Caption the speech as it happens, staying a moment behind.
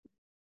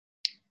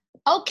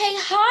Okay,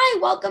 hi,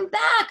 welcome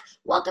back.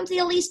 Welcome to the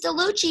Elise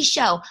DeLucci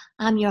Show.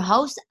 I'm your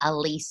host,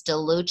 Elise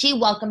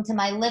DeLucci. Welcome to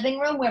my living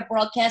room. We're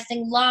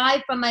broadcasting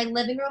live from my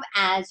living room,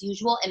 as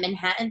usual, in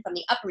Manhattan, from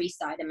the Upper East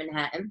Side of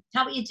Manhattan.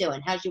 How are you doing?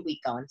 How's your week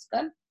going? It's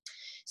good?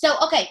 So,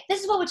 okay,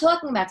 this is what we're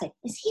talking about today.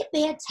 Is he a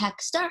bad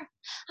texter?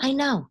 I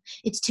know.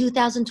 It's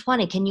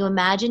 2020. Can you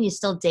imagine you're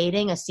still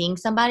dating or seeing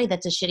somebody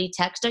that's a shitty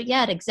texter?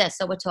 Yeah, it exists.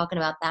 So we're talking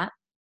about that.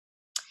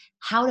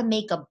 How to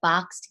make a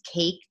boxed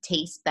cake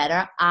taste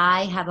better.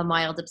 I have a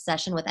mild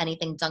obsession with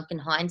anything Duncan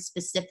Hines,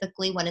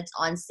 specifically when it's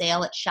on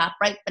sale at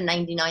ShopRite for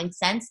 99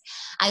 cents.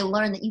 I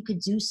learned that you could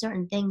do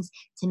certain things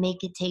to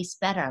make it taste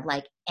better,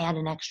 like add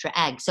an extra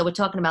egg. So we're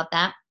talking about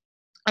that.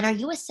 And are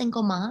you a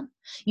single mom?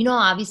 You know,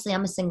 obviously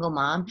I'm a single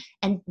mom.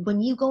 And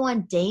when you go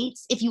on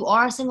dates, if you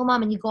are a single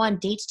mom and you go on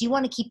dates, do you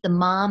want to keep the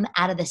mom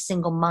out of the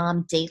single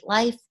mom date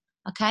life?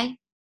 Okay.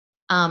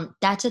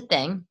 That's a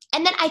thing.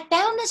 And then I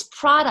found this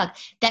product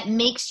that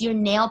makes your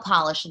nail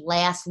polish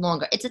last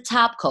longer. It's a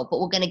top coat,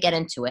 but we're going to get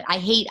into it. I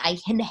hate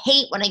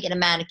when I get a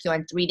manicure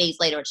and 3 days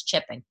later it's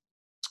chipping.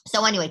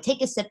 So anyway,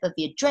 take a sip of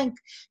your drink,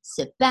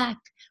 sit back,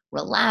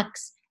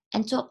 relax,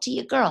 and talk to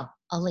your girl,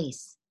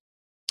 Elise.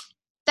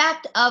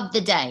 Fact of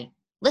the day.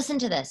 Listen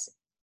to this.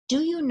 Do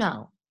you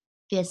know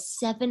there's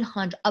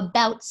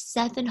about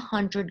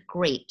 700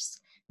 grapes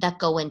that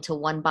go into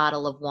one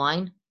bottle of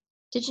wine?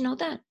 Did you know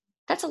that?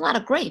 That's a lot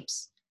of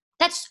grapes.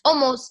 That's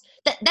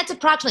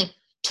approximately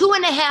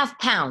 2.5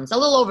 pounds, a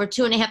little over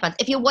 2.5 pounds.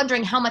 If you're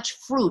wondering how much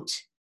fruit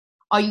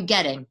are you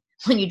getting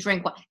when you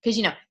drink wine, because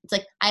it's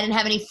like I didn't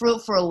have any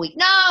fruit for a week.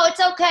 No, it's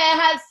okay. I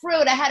had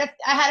fruit. I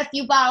had a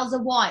few bottles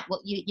of wine.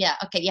 Well, you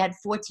had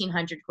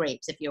 1,400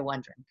 grapes if you're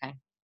wondering. Okay,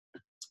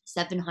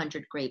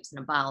 700 grapes in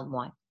a bottle of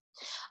wine.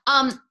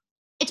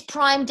 It's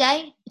Prime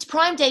Day. It's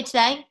Prime Day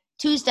today,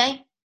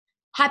 Tuesday.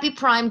 Happy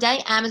Prime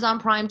Day, Amazon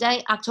Prime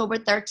Day, October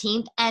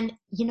 13th. And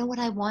you know what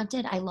I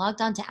wanted? I logged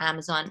onto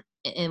Amazon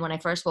when I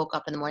first woke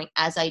up in the morning,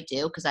 as I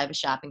do, because I have a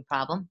shopping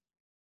problem.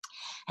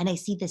 And I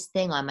see this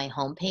thing on my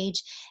homepage,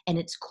 and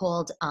it's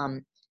called,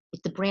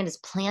 the brand is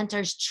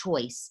Planter's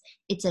Choice.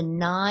 It's a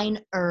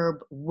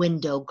 9-herb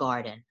window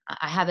garden.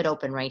 I have it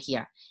open right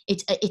here.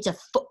 It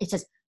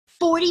says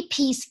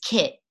 40-piece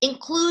kit,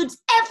 includes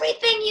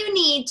everything you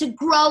need to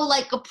grow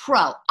like a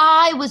pro.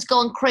 I was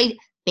going crazy.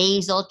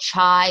 Basil,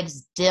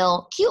 chives,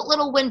 dill, cute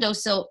little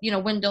windowsill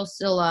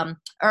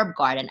herb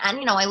garden.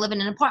 And, I live in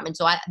an apartment,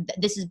 so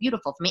this is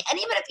beautiful for me. And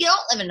even if you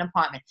don't live in an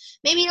apartment,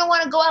 maybe you don't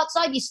want to go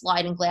outside your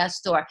sliding glass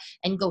door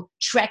and go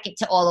trek it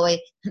to all the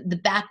way the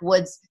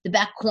backwoods, the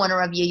back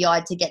corner of your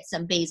yard to get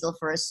some basil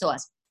for a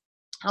sauce.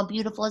 How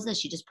beautiful is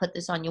this? You just put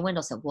this on your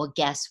windowsill. Well,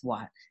 guess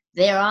what?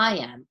 There I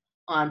am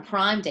on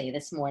Prime Day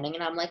this morning,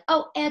 and I'm like,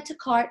 oh, add to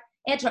cart.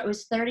 It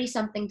was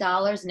 $30-something,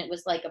 and it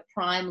was like a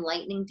Prime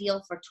Lightning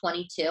deal for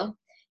 $22.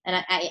 And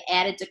I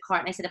added to cart,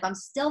 and I said, if I'm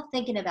still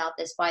thinking about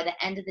this by the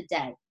end of the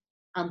day,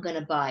 I'm going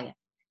to buy it.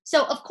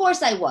 So, of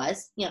course I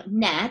was,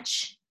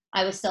 natch.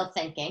 I was still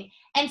thinking.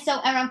 And so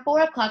around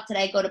 4 o'clock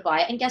today, I go to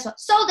buy it. And guess what?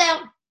 Sold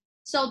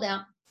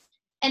out.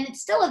 And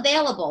it's still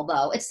available,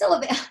 though. It's still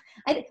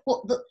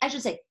available. I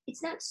should say,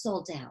 it's not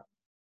sold out.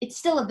 It's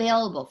still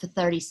available for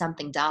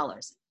 $30-something.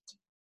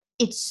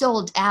 It's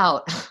sold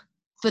out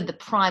for the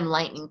Prime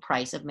Lightning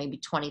price of maybe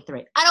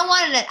 $23. I don't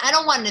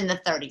want it in the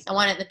 30s. I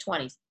want it in the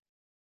 20s.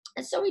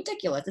 It's so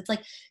ridiculous. It's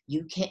like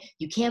you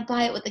can't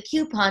buy it with a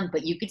coupon,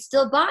 but you could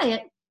still buy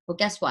it. Well,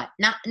 guess what?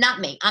 Not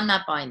me. I'm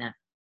not buying that.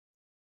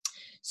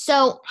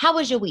 So, how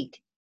was your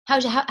week? How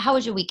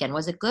was your weekend?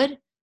 Was it good?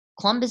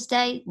 Columbus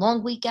Day,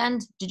 long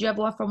weekend. Did you have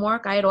off from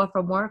work? I had off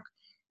from work.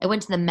 I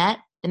went to the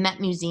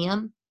Met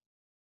Museum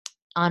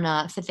on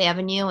 5th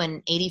Avenue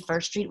and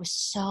 81st Street. It was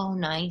so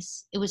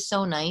nice. It was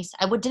so nice.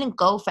 I didn't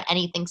go for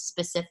anything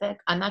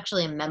specific. I'm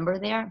actually a member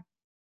there.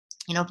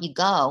 If you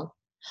go.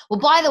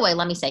 Well, by the way,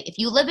 let me say, if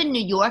you live in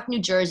New York,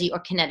 New Jersey, or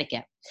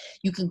Connecticut,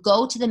 you can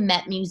go to the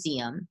Met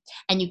Museum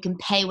and you can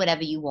pay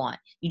whatever you want.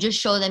 You just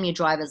show them your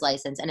driver's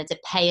license, and it's a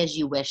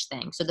pay-as-you-wish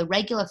thing. So the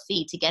regular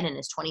fee to get in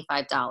is $25.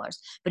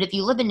 But if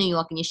you live in New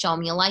York and you show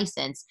them your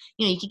license,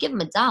 you could give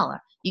them $1.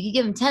 You could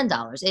give them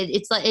 $10.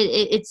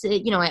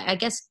 I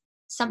guess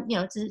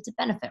it's a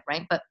benefit,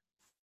 right? But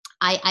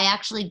I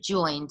actually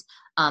joined.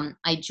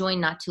 I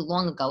joined not too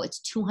long ago. It's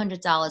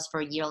 $200 for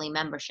a yearly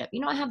membership.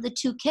 I have the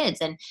 2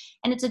 kids, and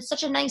it's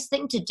such a nice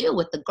thing to do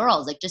with the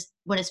girls. Like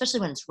especially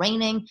when it's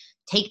raining,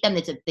 take them.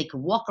 They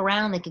could walk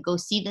around. They could go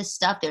see this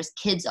stuff. There's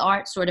kids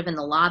art sort of in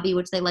the lobby,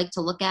 which they like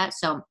to look at.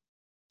 So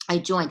I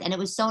joined, and it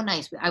was so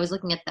nice. I was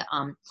looking at the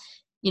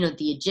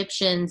the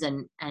Egyptians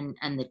and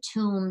the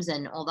tombs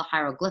and all the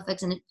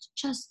hieroglyphics, and it's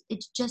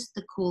just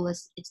the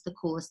coolest. It's the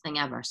coolest thing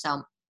ever.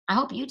 So I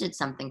hope you did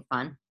something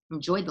fun.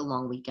 Enjoyed the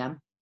long weekend.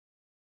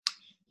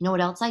 You know what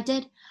else I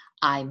did?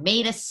 I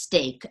made a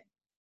steak.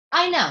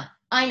 I know.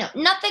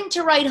 Nothing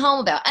to write home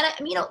about.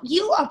 And,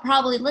 you are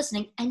probably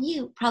listening, and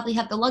you probably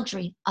have the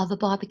luxury of a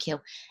barbecue.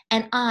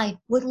 And I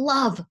would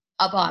love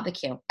a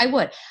barbecue. I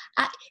would.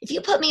 If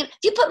you put me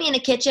in a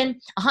kitchen,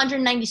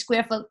 190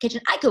 square foot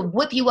kitchen, I could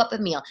whip you up a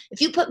meal.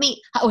 If you put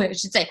me, or I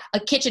should say, a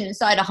kitchen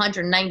inside a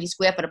 190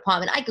 square foot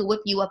apartment, I could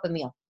whip you up a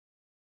meal.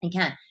 I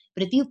can.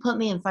 But if you put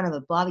me in front of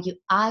a barbecue,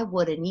 I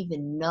wouldn't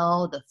even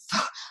know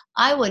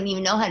I wouldn't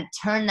even know how to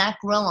turn that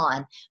grill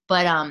on.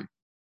 But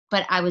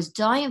I was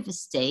dying for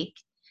steak.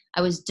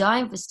 I was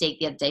dying for steak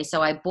the other day.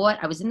 So I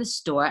was in the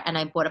store and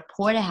I bought a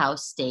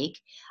porterhouse steak.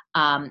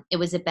 It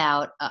was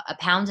about a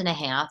pound and a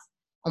half,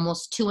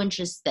 almost 2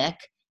 inches thick.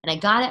 And I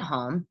got it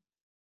home,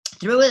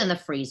 threw it in the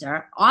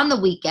freezer on the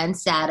weekend,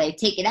 Saturday,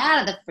 take it out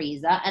of the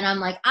freezer. And I'm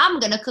like, I'm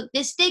going to cook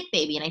this steak,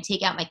 baby. And I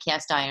take out my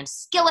cast iron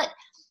skillet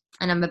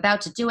and I'm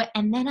about to do it.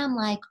 And then I'm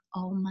like,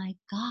 oh my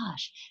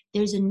gosh,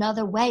 there's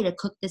another way to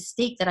cook this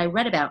steak that I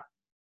read about.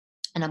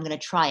 And I'm going to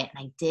try it.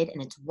 And I did.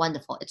 And it's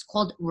wonderful. It's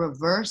called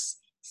reverse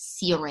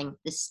searing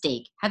the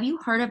steak. Have you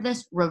heard of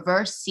this?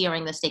 Reverse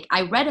searing the steak.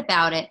 I read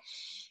about it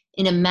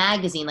in a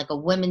magazine, like a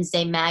Women's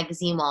Day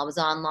magazine, while I was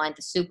online at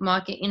the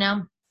supermarket.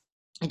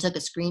 I took a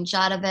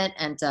screenshot of it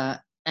and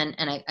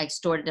I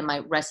stored it in my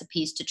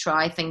recipes to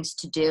try, things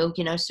to do,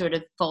 sort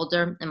of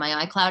folder in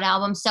my iCloud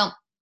album. So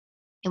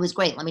it was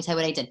great. Let me tell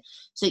you what I did.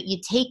 So you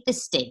take the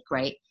steak,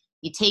 right?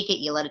 You take it,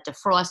 you let it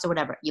defrost or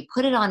whatever. You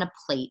put it on a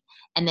plate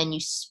and then you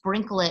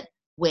sprinkle it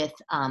with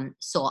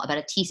salt, about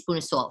a teaspoon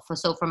of salt.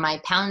 So for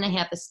my pound and a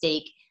half of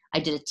steak, I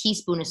did a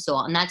teaspoon of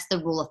salt. And that's the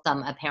rule of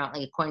thumb,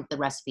 apparently, according to the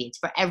recipe. It's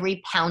for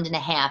every pound and a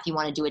half, you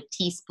want to do a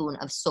teaspoon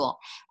of salt.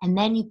 And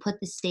then you put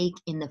the steak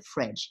in the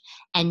fridge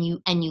and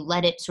you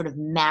let it sort of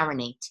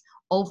marinate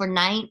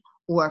overnight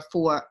or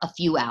for a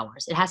few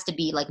hours. It has to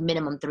be like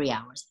minimum 3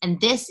 hours. And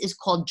this is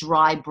called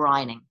dry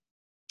brining.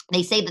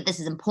 They say that this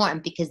is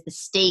important because the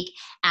steak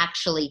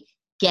actually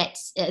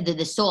gets,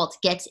 the salt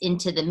gets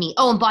into the meat.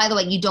 Oh, and by the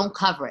way, you don't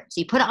cover it. So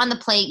you put it on the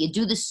plate, you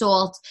do the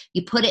salt,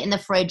 you put it in the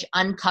fridge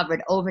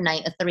uncovered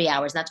overnight of 3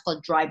 hours. And that's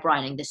called dry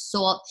brining. The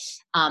salt,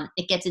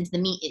 it gets into the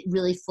meat. It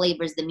really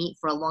flavors the meat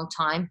for a long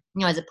time,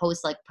 as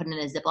opposed to like putting it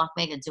in a Ziploc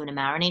bag and doing a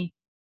marinade.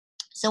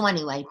 So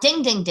anyway,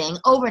 ding, ding, ding,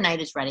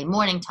 overnight is ready,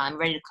 morning time,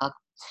 ready to cook.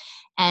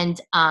 And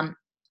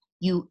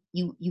you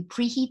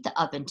preheat the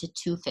oven to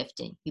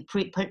 250. You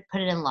put it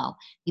in low.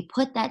 You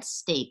put that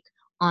steak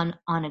on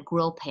a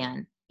grill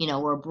pan,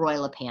 or a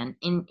broiler pan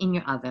in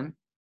your oven,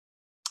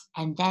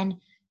 and then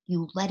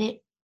you let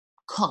it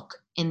cook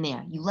in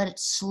there. You let it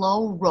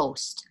slow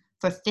roast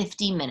for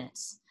 50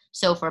 minutes.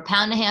 So for a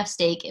pound and a half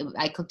steak,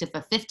 I cooked it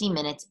for 50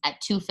 minutes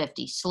at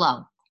 250,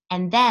 slow.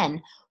 And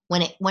then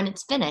when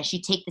it's finished, you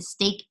take the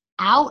steak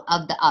out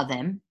of the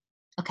oven.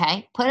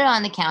 Okay, put it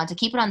on the counter,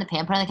 keep it on the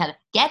pan, put it on the counter,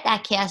 get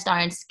that cast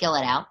iron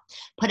skillet out,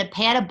 put a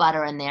pan of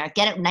butter in there,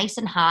 get it nice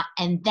and hot,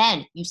 and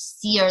then you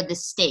sear the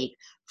steak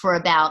for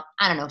about,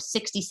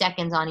 60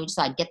 seconds on each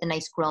side. Get the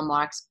nice grill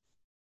marks,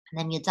 and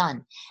then you're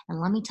done.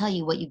 And let me tell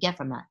you what you get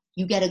from that.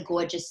 You get a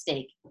gorgeous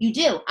steak. You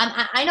do.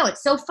 I know,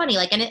 it's so funny.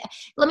 Let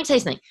me tell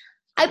you something.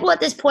 I bought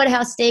this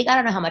porterhouse steak. I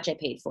don't know how much I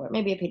paid for it.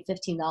 Maybe I paid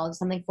 $15 or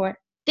something for it.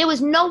 There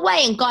was no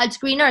way in God's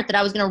green earth that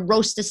I was going to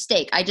roast a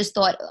steak. I just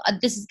thought, I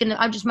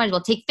just might as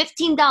well take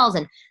 $15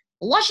 and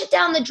flush it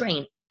down the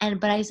drain.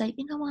 But I was like,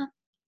 you know what?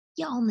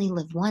 You only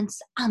live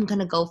once. I'm going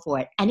to go for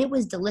it. And it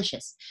was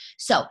delicious.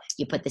 So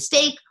you put the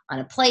steak on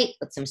a plate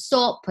with some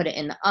salt, put it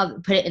in the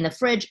oven, put it in the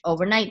fridge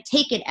overnight,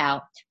 take it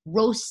out,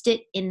 roast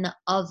it in the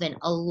oven,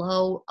 a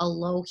low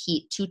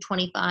heat,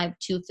 225,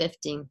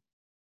 250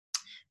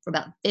 for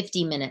about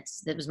 50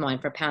 minutes. That was mine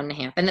for a pound and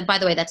a half. And then, by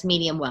the way, that's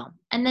medium well.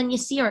 And then you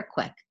sear it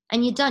quick.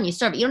 And you're done. You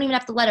serve it. You don't even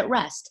have to let it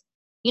rest.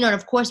 And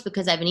of course,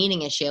 because I have an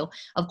eating issue,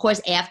 of course,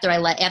 after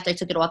I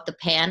took it off the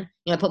pan,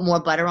 I put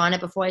more butter on it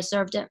before I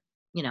served it,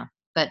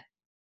 but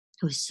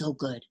it was so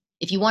good.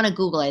 If you want to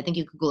Google it, I think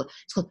you could Google it.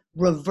 It's called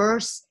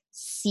reverse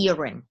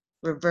searing.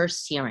 Reverse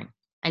searing.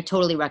 I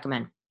totally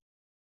recommend.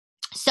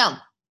 So,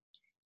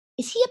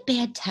 is he a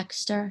bad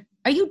texter?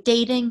 Are you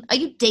dating? Are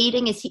you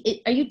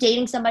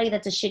dating somebody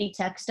that's a shitty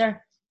texter?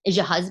 Is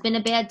your husband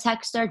a bad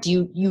texter? Do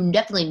you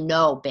definitely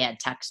know bad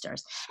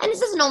texters? And this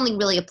doesn't only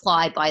really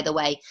apply, by the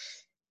way,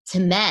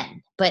 to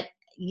men, but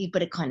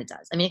it kind of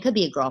does. I mean, it could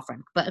be a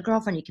girlfriend, but a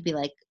girlfriend,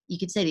 you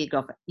could say to your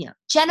girlfriend,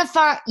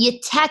 Jennifer, your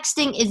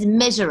texting is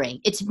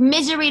misery. It's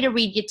misery to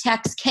read your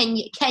text. Can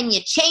you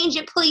change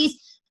it, please?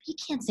 You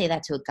can't say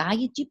that to a guy.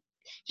 You're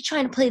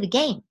trying to play the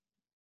game.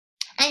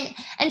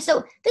 And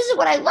so this is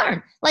what I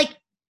learned. Like,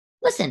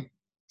 listen,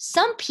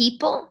 some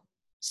people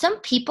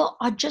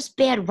are just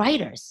bad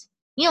writers.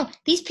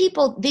 These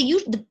people,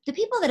 the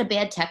people that are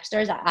bad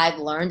texters, I've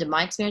learned in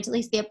my experience at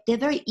least, they're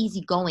very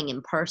easygoing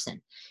in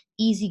person.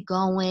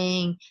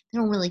 Easygoing, they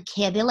don't really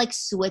care. They're like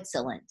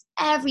Switzerland.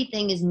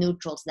 Everything is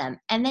neutral to them.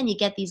 And then you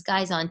get these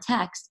guys on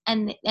text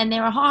and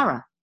they're a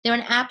horror. They're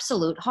an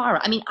absolute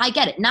horror. I mean, I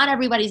get it. Not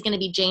everybody's going to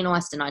be Jane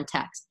Austen on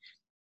text,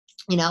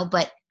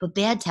 but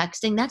bad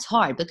texting, that's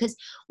hard because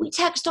we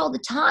text all the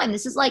time.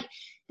 It's like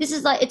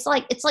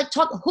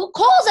talk. Who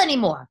calls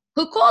anymore?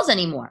 And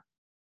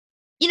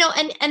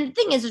the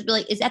thing is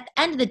at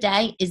the end of the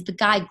day, is the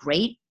guy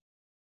great?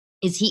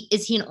 Is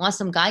he an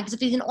awesome guy? Because if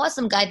he's an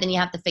awesome guy, then you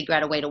have to figure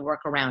out a way to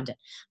work around it.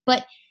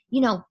 But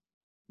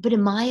but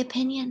in my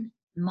opinion,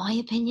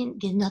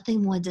 there's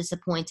nothing more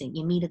disappointing.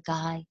 You meet a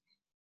guy,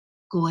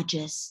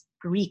 gorgeous,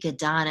 Greek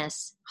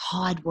Adonis,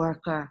 hard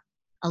worker,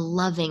 a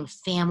loving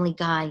family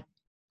guy,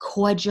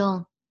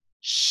 cordial,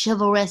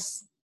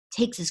 chivalrous,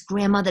 takes his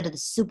grandmother to the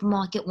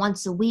supermarket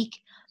once a week.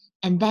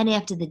 And then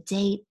after the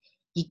date,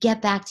 you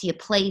get back to your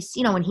place,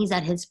 when he's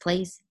at his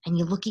place, and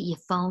you look at your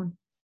phone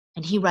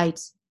and he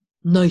writes,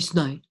 "Nice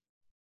night.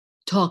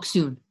 Talk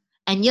soon."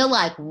 And you're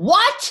like,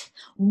 what?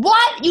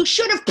 What? You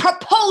should have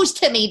proposed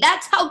to me.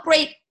 That's how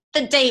great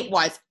the date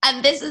was.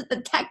 And this is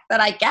the text that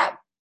I get.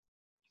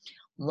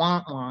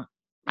 Wah, wah,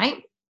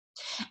 right?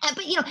 But,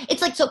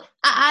 it's like, so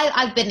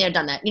I've been there,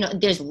 done that.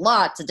 There's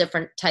lots of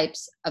different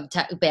types of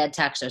bad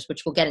texters,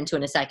 which we'll get into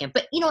in a second.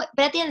 But,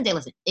 but at the end of the day,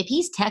 listen, if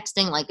he's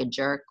texting like a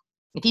jerk,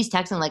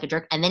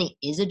 and then he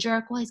is a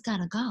jerk, well, he's got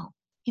to go.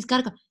 He's got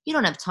to go. You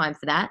don't have time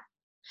for that.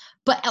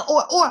 But,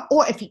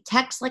 or if he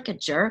texts like a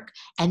jerk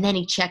and then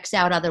he checks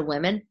out other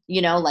women,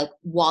 like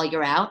while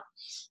you're out,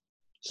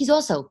 he's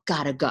also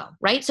got to go,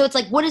 right? So it's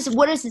like, what is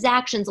his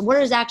actions? What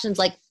are his actions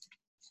like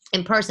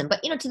in person?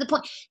 But, to the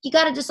point, you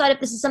got to decide if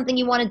this is something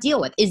you want to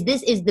deal with. Is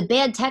the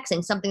bad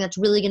texting something that's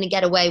really going to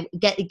get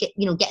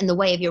in the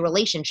way of your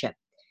relationship?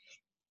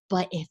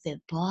 But if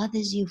it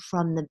bothers you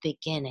from the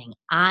beginning,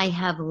 I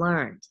have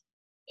learned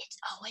it's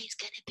always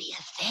going to be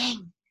a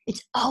thing.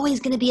 It's always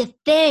going to be a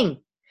thing.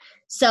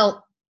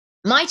 So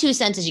my 2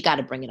 cents is you got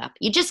to bring it up.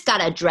 You just got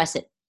to address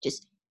it.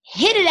 Just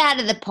hit it out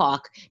of the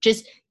park.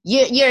 Just,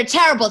 you're a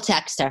terrible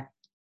texter.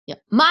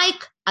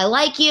 Mike, I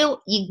like you.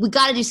 We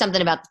got to do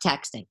something about the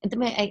texting.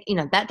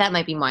 That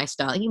might be my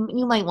style.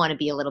 You might want to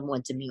be a little more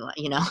demure,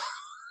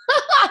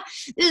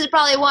 This is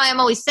probably why I'm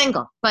always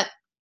single. But,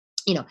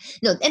 no,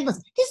 and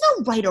listen, there's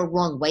no right or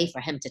wrong way for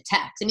him to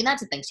text. I mean,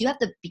 that's the thing. So you have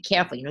to be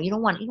careful. You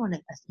don't want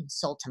to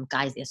insult him.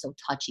 Guys, they're so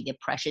touchy. They're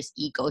precious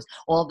egos.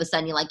 All of a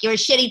sudden, you're like, you're a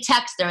shitty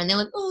texter. And they're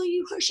like, oh,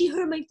 she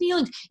hurt my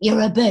feelings. You're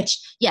a bitch.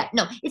 Yeah,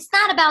 no, it's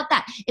not about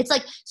that. It's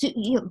like, so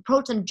you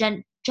approach them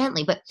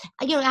gently. But,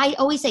 I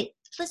always say,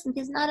 listen,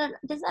 there's not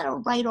a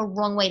right or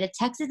wrong way to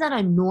text. There's not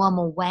a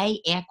normal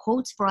way, air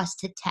quotes, for us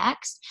to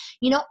text.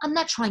 I'm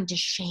not trying to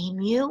shame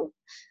you.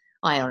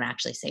 Well, I don't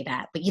actually say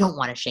that, but you don't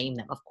want to shame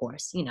them, of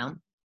course, You don't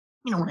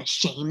want to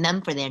shame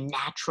them for their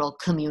natural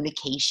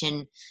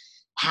communication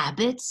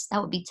habits.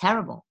 That would be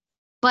terrible.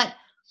 But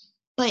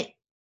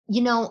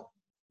you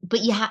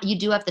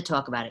do have to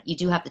talk about it. You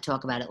do have to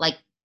talk about it. Like,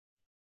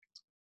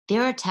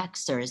 there are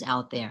texters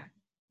out there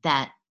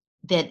that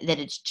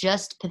it's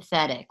just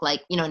pathetic.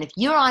 Like, and if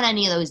you're on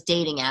any of those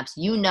dating apps,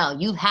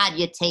 you've had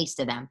your taste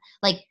of them.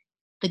 Like,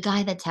 the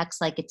guy that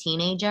texts like a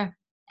teenager,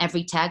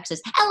 every text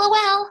is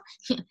LOL,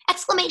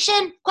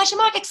 exclamation, question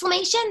mark,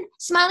 exclamation,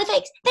 smiley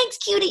face, thanks,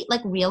 cutie. Like,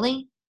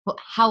 really? Well,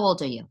 how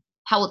old are you?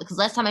 How old? Because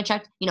last time I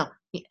checked,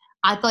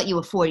 I thought you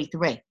were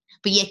 43,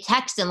 but you're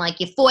texting like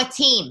you're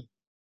 14.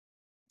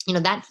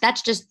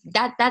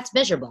 That's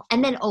miserable.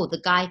 And then,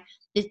 the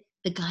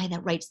guy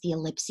that writes the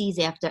ellipses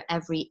after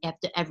every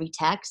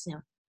text,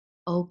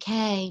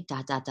 okay, ...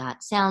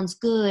 sounds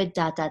good, ...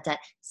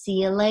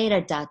 see you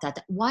later, ...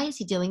 Why is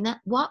he doing that?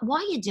 Why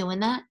are you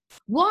doing that?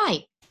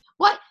 Why?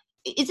 What?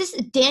 Is this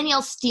a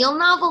Danielle Steele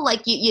novel?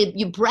 Like,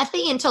 you're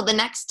breathy until the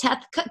next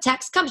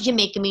text comes? You're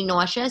making me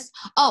nauseous.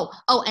 Oh,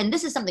 and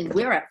this is something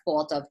we're at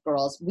fault of,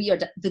 girls. We are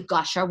the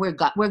gusher. We're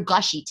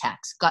gushy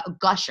text.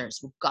 Gushers.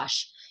 We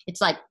gush.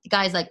 It's like, the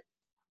guy's like,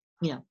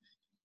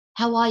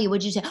 how are you?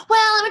 What'd you say? Well,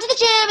 I went to the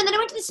gym, and then I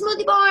went to the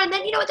smoothie bar, and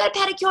then, I got a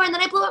pedicure, and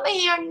then I blew up my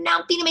hair, and now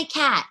I'm feeding my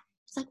cat.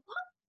 It's like, what?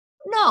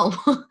 No.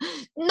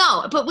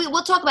 No, but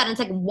we'll talk about it in a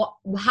second,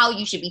 how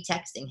you should be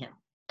texting him.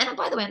 And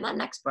by the way, I'm not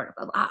an expert.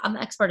 I'm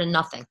an expert in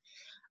nothing.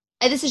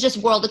 And this is just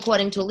world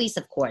according to Elise,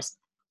 of course.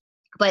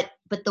 But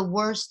the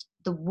worst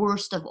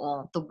of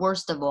all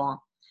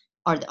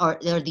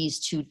are these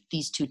two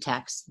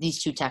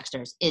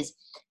texters. Is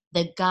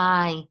the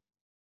guy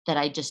that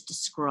I just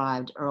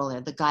described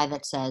earlier, the guy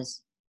that says,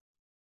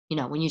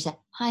 when you say,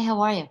 hi, how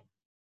are you?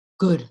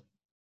 Good.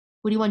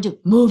 What do you want to do?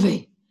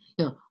 Movie.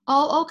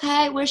 Oh,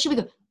 okay. Where should we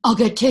go? I'll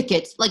get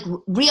tickets. Like,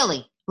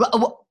 really?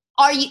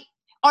 Are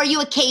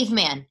you a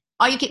caveman?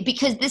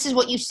 Because this is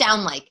what you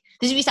sound like.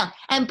 This is what you sound.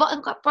 And God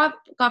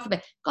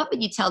forbid,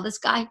 you tell this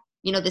guy,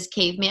 this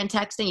caveman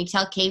texting, you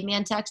tell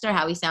caveman texter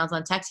how he sounds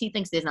on text. He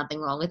thinks there's nothing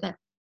wrong with it.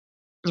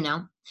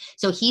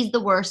 So he's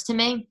the worst to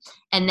me.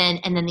 And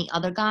then the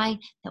other guy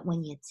that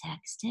when you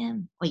text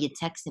him, or you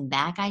text him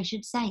back, I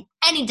should say,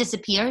 and he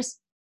disappears.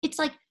 It's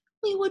like,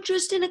 we were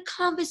just in a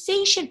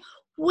conversation.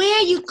 Where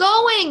are you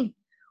going?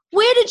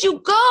 Where did you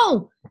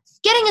go?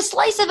 Getting a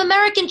slice of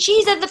American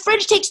cheese out of the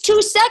fridge takes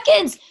 2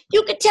 seconds.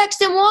 You could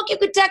text and walk. You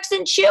could text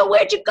and chill.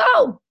 Where'd you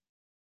go?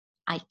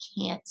 I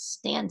can't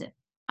stand it.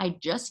 I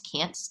just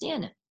can't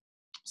stand it.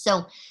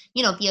 So,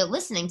 if you're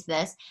listening to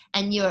this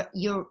and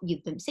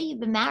you've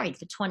been married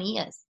for 20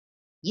 years,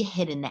 you're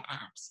hitting the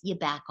apps. You're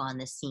back on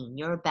the scene.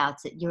 You're about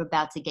to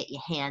get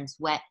your hands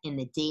wet in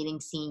the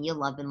dating scene. You're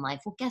loving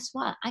life. Well, guess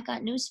what? I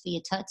got news for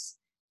you, Tuts.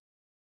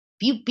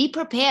 Be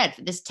prepared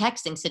for this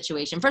texting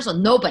situation. First of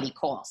all, nobody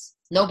calls.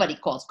 Nobody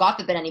calls. God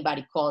forbid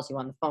anybody calls you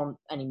on the phone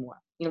anymore.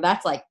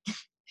 That's like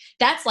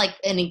that's like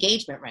an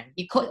engagement ring.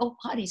 You call, oh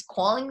God, he's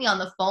calling me on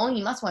the phone.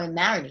 You must want to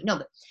marry me. No,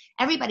 but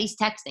everybody's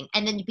texting.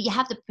 And then you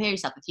have to prepare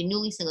yourself. If you're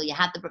newly single, you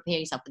have to prepare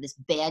yourself for this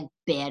bad,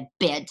 bad,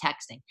 bad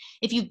texting.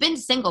 If you've been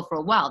single for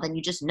a while, then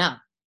you just know.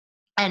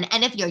 And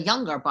if you're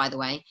younger, by the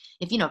way,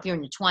 if you're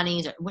in your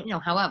 20s or,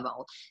 however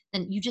old,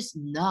 then you just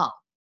know.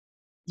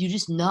 You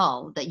just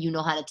know that you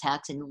know how to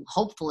text, and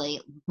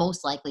hopefully,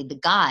 most likely, the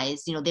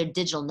guys, they're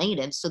digital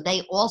natives, so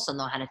they also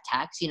know how to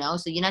text,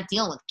 so you're not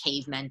dealing with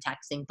cavemen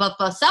texting. But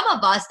for some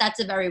of us,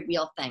 that's a very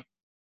real thing.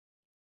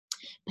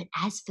 But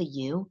as for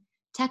you,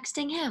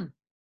 texting him,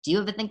 do you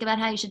ever think about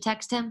how you should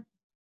text him?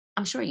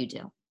 I'm sure you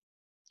do.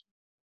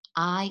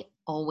 I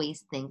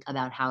always think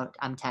about how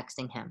I'm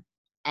texting him,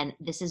 and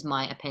this is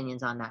my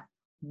opinions on that.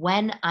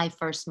 When I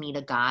first meet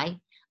a guy,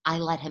 I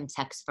let him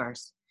text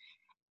first.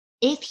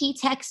 If he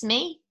texts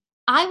me,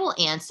 I will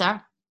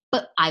answer,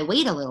 but I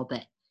wait a little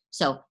bit.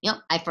 So,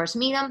 I first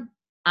meet him.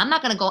 I'm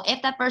not going to go,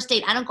 after that first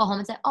date, I don't go home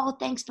and say, oh,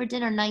 thanks for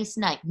dinner, nice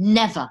night.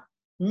 Never.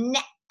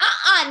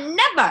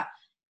 Never.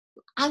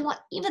 I want,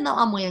 even though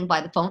I'm waiting by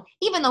the phone,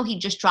 even though he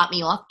just dropped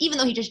me off, even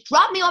though he just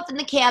dropped me off in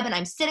the cab and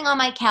I'm sitting on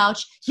my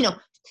couch,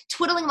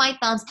 twiddling my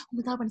thumbs. Oh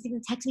my God, when is he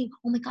going to text me?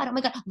 Oh my God,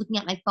 looking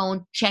at my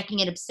phone, checking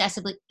it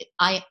obsessively.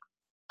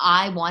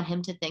 I want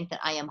him to think that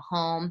I am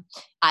home.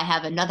 I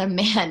have another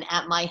man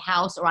at my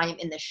house, or I am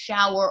in the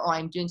shower, or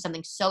I'm doing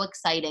something so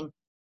exciting.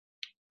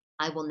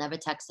 I will never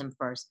text him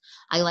first.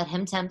 I let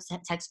him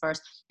text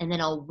first, and then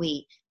I'll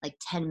wait like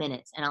 10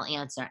 minutes and I'll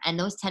answer. And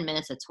those 10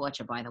 minutes are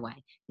torture, by the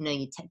way.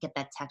 You get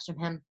that text from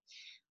him.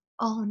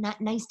 Oh,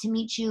 nice to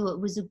meet you. It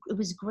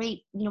was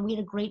great. We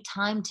had a great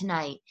time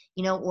tonight.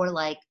 Or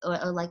like,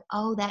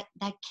 oh,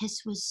 that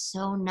kiss was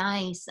so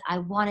nice. I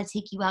want to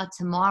take you out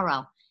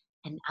tomorrow.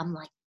 And I'm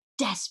like,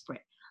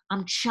 desperate.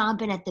 I'm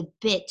chomping at the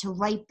bit to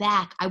write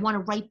back. I want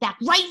to write back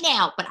right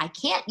now, but I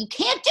can't. You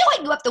can't do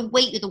it. You have to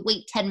wait. You have to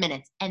wait 10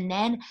 minutes. And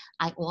then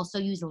I also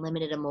use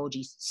limited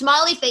emojis.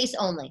 Smiley face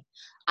only.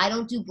 I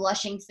don't do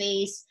blushing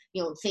face,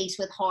 face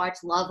with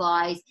hearts, love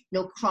eyes,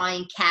 no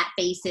crying cat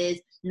faces,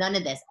 none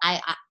of this.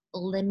 I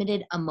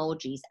limited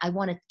emojis. I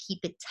want to keep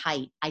it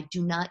tight. I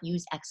do not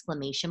use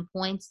exclamation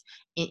points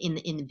in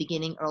the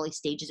beginning, early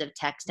stages of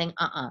texting.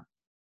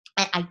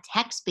 I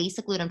text,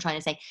 basically what I'm trying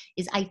to say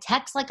is I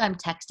text like I'm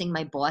texting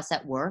my boss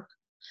at work,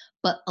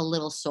 but a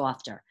little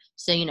softer.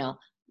 So,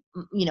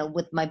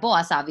 with my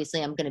boss,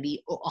 obviously I'm going to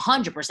be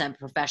 100%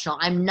 professional.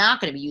 I'm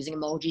not going to be using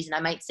emojis, and I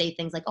might say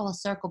things like, oh, I'll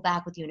circle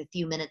back with you in a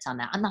few minutes on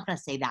that. I'm not going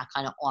to say that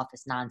kind of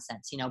office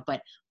nonsense,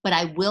 but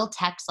I will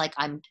text like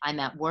I'm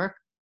at work,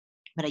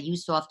 but I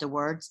use softer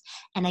words,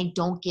 and I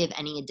don't give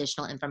any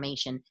additional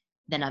information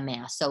than I'm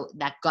asked. So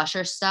that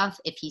gusher stuff,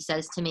 if he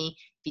says to me,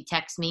 if he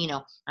texts me,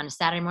 on a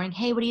Saturday morning,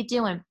 hey, what are you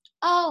doing?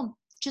 Oh,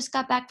 just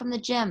got back from the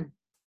gym.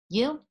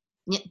 You?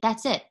 Yeah,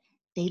 that's it.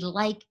 They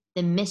like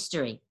the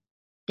mystery.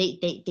 They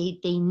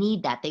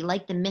need that. They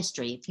like the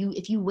mystery.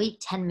 If you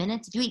wait 10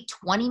 minutes, if you wait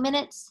 20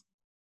 minutes,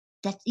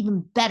 that's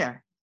even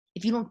better.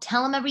 If you don't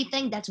tell them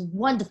everything, that's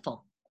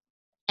wonderful.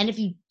 And if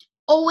you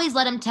always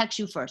let him text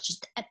you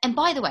first, and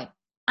by the way,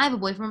 I have a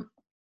boyfriend.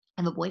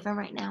 I have a boyfriend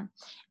right now,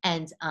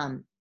 and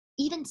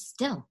even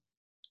still,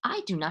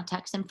 I do not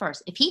text him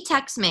first. If he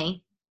texts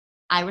me,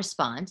 I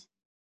respond,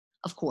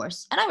 of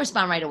course, and I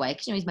respond right away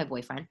because he's my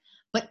boyfriend.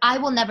 But I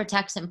will never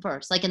text him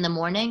first. Like in the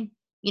morning,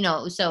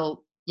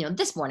 so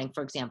this morning,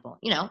 for example,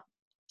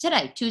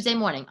 today, Tuesday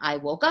morning, I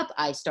woke up,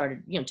 I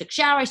started, took a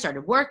shower, I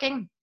started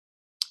working.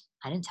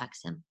 I didn't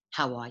text him.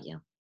 How are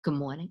you? Good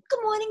morning.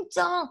 Good morning,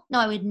 doll. No,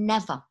 I would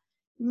never.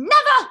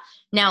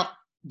 Now,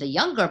 the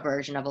younger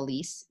version of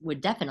Elise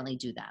would definitely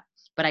do that,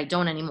 but I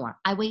don't anymore.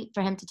 I wait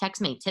for him to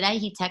text me. Today,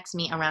 he texts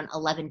me around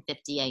 11:50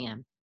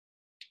 a.m.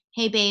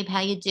 Hey, babe,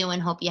 how you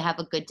doing? Hope you have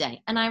a good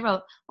day. And I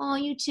wrote, oh,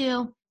 you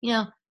too.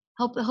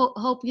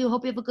 Hope you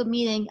have a good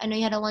meeting. I know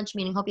you had a lunch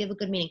meeting. Hope you have a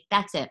good meeting.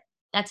 That's it.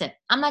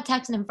 I'm not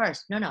texting him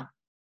first. No.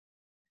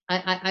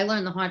 I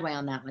learned the hard way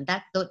on that one.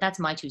 That's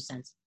my 2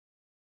 cents.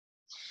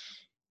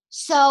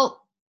 So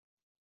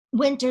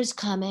winter's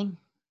coming.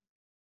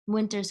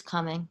 It's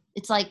kind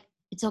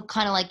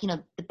of like,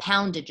 the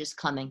poundage is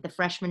coming. The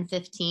freshman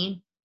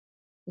 15.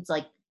 It's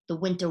like the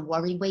winter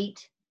worry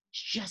weight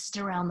just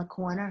around the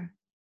corner.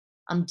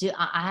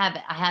 I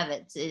have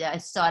it.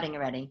 It's starting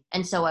already.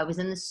 And so I was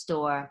in the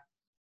store,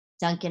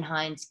 Duncan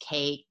Hines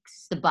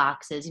cakes, the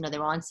boxes, they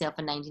were on sale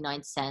for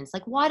 99 cents.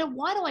 Like, why do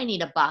I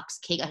need a box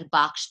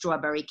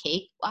strawberry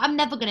cake? Well, I'm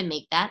never going to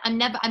make that. I'm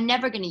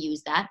never going to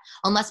use that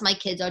unless my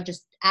kids are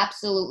just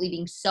absolutely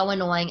being so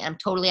annoying. And I'm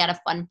totally out of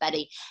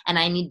funfetti and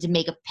I need to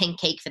make a pink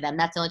cake for them.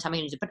 That's the only time I'm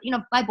going to use it. But,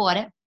 I bought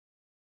it.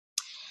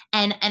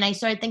 And I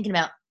started thinking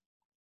about,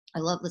 I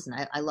love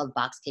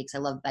box cakes. I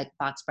love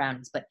box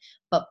brownies, but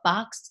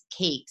boxed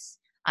cakes,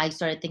 I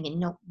started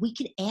thinking, we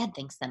could add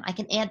things to them. I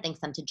can add things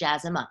to them to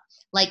jazz them up.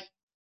 Like,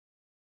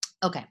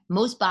 okay,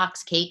 most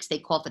box cakes, they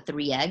call for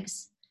 3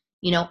 eggs,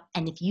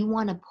 and if you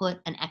want to put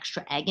an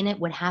extra egg in it,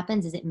 what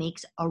happens is it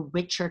makes a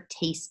richer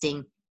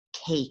tasting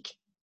cake.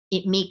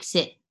 It makes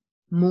it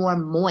more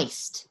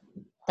moist.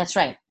 That's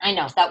right. I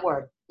know that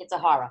word. It's a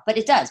horror, but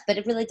it does. But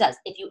it really does.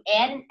 If you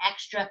add an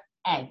extra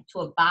egg to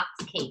a box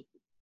cake,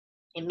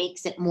 it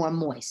makes it more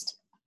moist.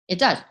 It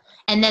does.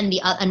 And then the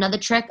another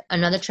trick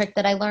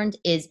that I learned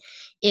is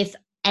if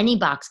any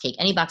box cake,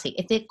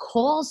 if it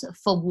calls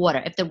for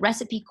water, if the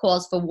recipe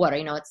calls for water,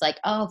 it's like,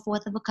 oh,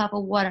 fourth of a cup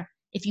of water.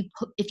 If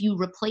you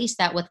replace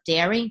that with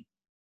dairy,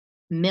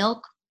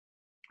 milk,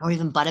 or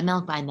even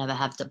buttermilk, but I never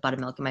have the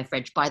buttermilk in my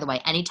fridge. By the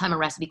way, anytime a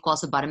recipe calls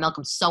for buttermilk,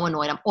 I'm so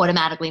annoyed. I'm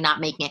automatically not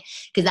making it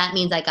because that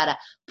means I gotta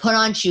put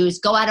on shoes,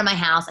 go out of my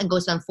house, and go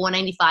spend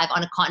 $4.95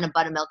 on a carton of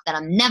buttermilk that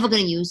I'm never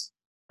gonna use.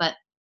 But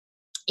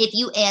if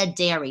you add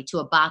dairy to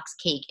a box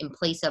cake in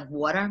place of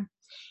water,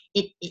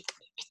 it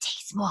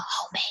tastes more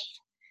homemade.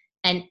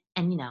 And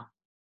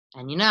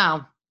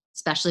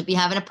especially if you're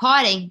having a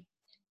party,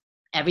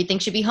 everything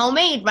should be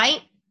homemade,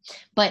 right?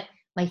 But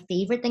my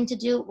favorite thing to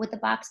do with the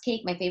box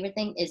cake,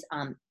 is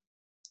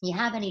you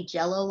have any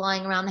Jello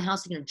lying around the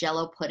house,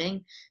 Jello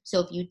pudding. So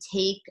if you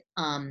take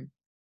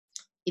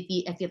if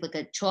you have like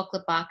a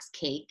chocolate box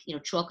cake,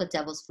 chocolate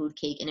devil's food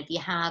cake, and if you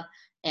have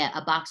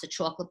a box of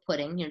chocolate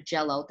pudding,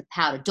 Jello, the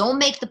powder. Don't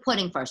make the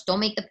pudding first. Don't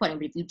make the pudding,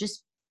 but if you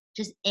just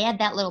add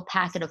that little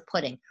packet of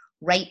pudding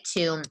right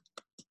to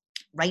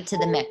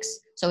the mix.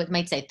 So it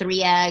might say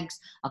 3 eggs,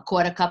 a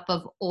quarter cup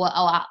of oil,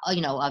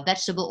 a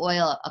vegetable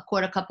oil, a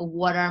quarter cup of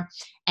water,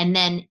 and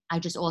then I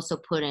just also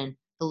put in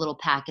the little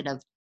packet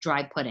of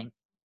dry pudding.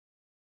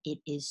 It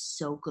is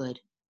so good.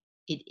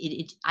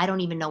 I don't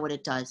even know what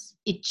it does.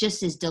 It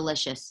just is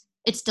delicious.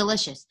 It's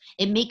delicious.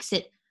 It makes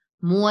it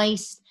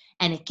moist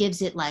and it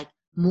gives it like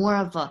more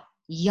of a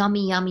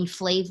yummy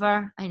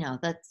flavor. I know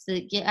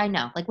I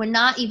know. Like we're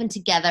not even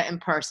together in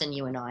person,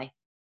 you and I,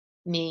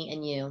 me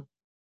and you,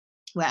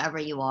 wherever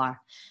you are.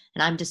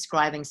 And I'm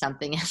describing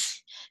something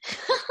as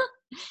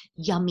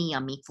yummy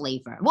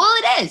flavor. Well,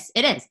 it is.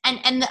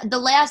 And the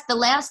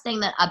last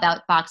thing that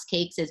about box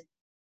cakes is,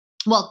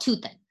 well, 2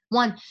 things.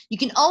 One, you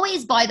can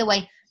always, by the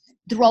way,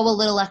 throw a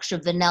little extra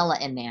vanilla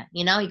in there.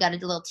 You got a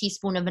little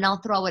teaspoon of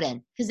vanilla, throw it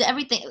in. Because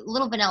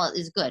little vanilla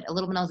is good. A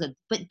little vanilla is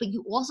good. But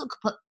you also could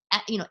put,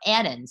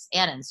 add-ins.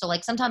 So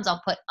like sometimes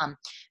I'll put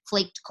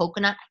flaked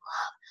coconut.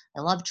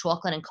 I love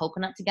chocolate and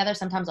coconut together.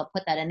 Sometimes I'll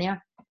put that in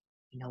there.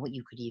 You know what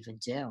you could even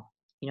do?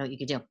 You know what you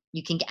could do?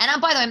 You can,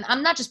 and by the way,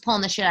 I'm not just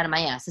pulling this shit out of my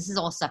ass. This is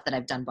all stuff that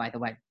I've done, by the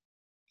way.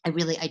 I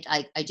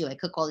do. I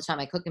cook all the time.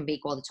 I cook and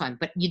bake all the time.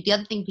 But the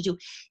other thing you could do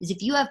is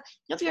if you have,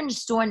 if you're in the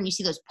store and you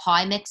see those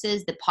pie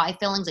mixes, the pie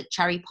fillings, like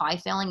cherry pie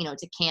filling,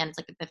 it's a can, it's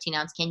like a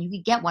 15-ounce can. You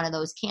could get one of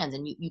those cans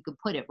and you could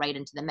put it right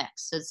into the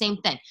mix. So the same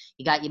thing.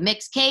 You got your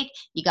mixed cake,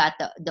 you got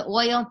the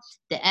oil,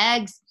 the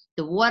eggs,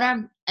 the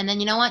water, and then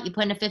you know what? You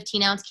put in a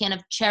 15-ounce can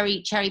of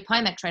cherry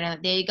pie mix right in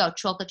it. There you go.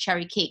 Chocolate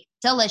cherry cake.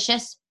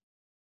 Delicious.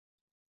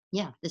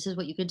 Yeah, this is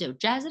what you could do.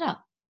 Jazz it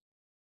up.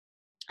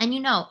 And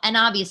and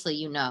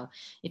obviously,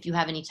 if you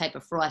have any type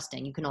of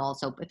frosting, you can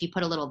also, if you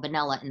put a little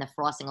vanilla in the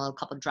frosting, a little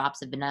couple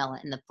drops of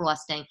vanilla in the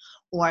frosting,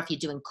 or if you're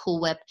doing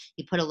Cool Whip,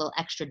 you put a little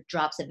extra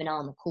drops of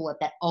vanilla in the Cool Whip.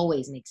 That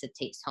always makes it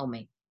taste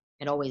homemade.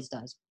 It always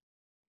does.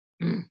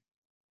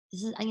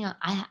 This is,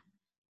 I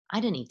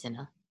didn't eat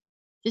dinner.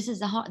 This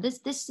is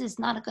this is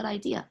not a good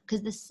idea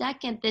because the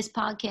second this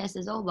podcast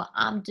is over,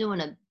 I'm doing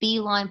a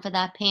beeline for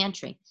that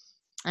pantry,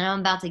 and I'm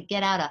about to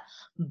get out a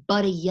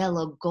butty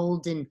yellow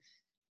golden.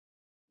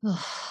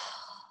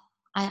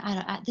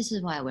 This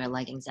is why I wear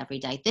leggings every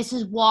day. This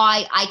is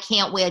why I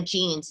can't wear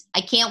jeans. I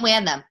can't wear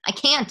them. I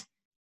can't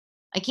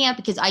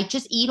because I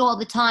just eat all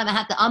the time. I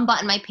have to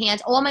unbutton my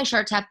pants. All my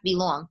shirts have to be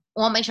long.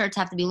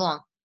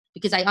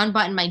 Because I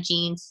unbutton my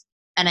jeans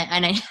and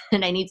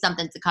I need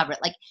something to cover it.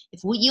 Like if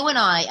you and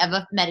I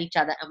ever met each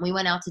other and we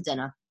went out to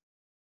dinner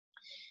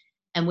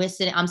and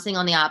I'm sitting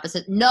on the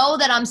opposite. Know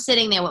that I'm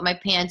sitting there with my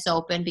pants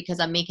open because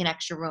I'm making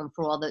extra room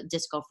for all the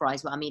disco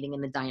fries while I'm eating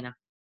in the diner.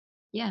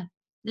 Yeah.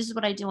 This is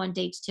what I do on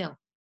dates too.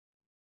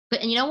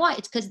 And you know what?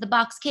 It's because of the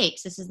box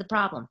cakes. This is the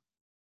problem.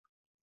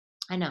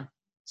 I know.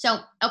 So,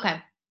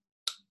 okay.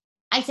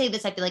 I say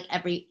this, I feel like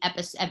every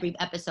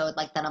episode,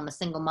 like that I'm a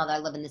single mother, I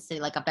live in the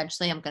city. Like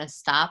eventually I'm going to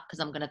stop because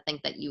I'm going to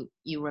think that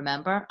you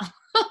remember.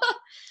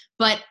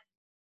 But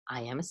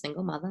I am a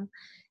single mother.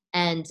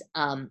 And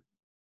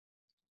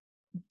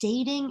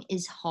dating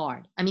is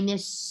hard. I mean,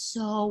 there's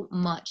so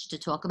much to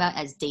talk about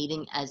as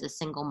dating as a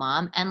single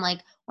mom. And like,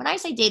 when I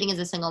say dating as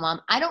a single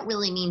mom, I don't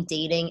really mean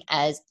dating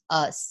as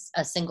a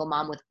single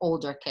mom with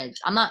older kids.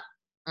 I'm not,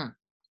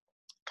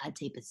 God,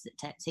 take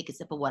a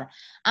sip of water.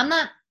 I'm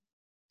not,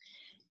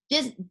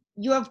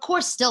 you're of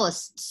course still a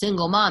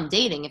single mom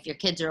dating if your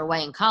kids are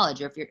away in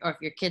college or if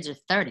your kids are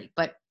 30,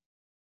 but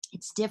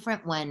it's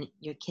different when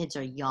your kids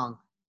are young,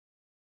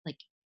 like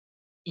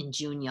in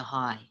junior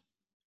high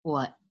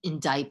or in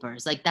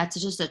diapers. Like that's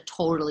just a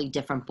totally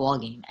different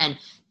ballgame. And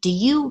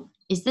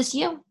is this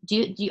you?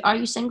 Are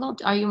you single?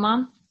 Are you a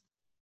mom?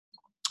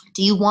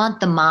 Do you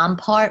want the mom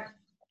part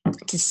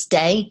to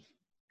stay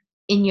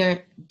in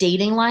your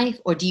dating life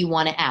or do you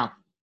want it out?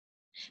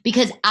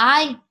 Because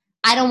I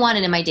don't want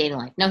it in my dating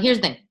life. Now here's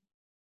the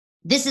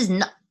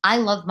thing. I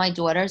love my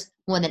daughters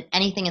more than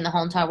anything in the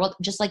whole entire world,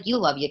 just like you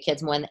love your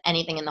kids more than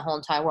anything in the whole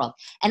entire world.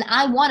 And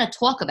I want to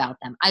talk about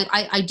them.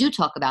 I do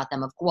talk about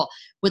them. Well,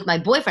 with my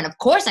boyfriend, of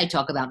course I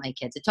talk about my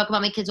kids. I talk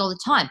about my kids all the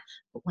time.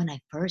 But when I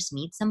first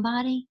meet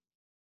somebody,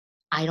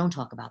 I don't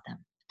talk about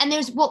them. And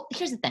here's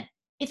the thing.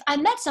 If I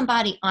met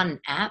somebody on an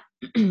app,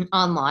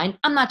 online,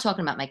 I'm not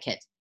talking about my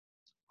kids.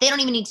 They don't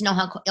even need to know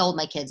how old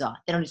my kids are.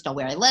 They don't need to know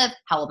where I live,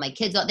 how old my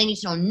kids are. They need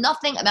to know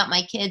nothing about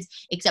my kids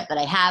except that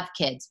I have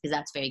kids, because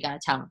that's fair. You got to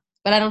tell them.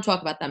 But I don't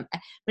talk about them.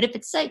 But if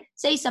it's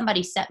say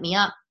somebody set me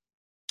up,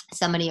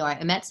 or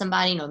I met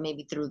somebody,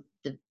 maybe through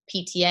the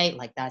PTA,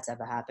 like that's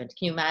ever happened.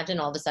 Can you imagine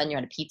all of a sudden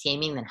you're at a PTA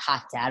meeting, then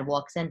hot dad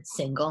walks in,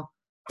 single,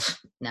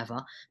 never,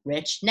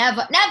 rich,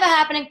 never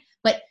happening.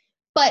 But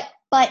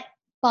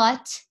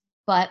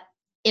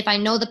if I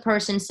know the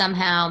person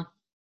somehow,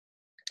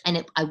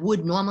 and I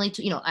would normally,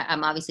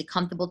 I'm obviously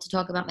comfortable to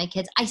talk about my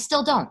kids. I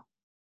still don't.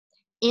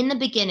 In the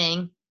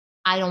beginning,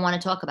 I don't want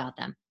to talk about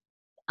them.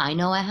 I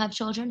know I have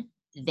children.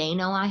 They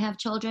know I have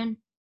children.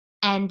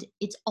 And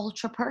it's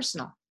ultra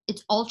personal.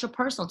 It's ultra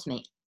personal to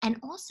me. And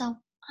also,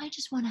 I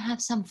just want to have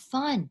some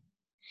fun.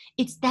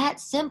 It's that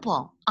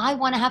simple. I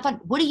want to have fun.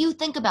 What do you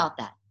think about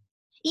that?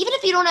 Even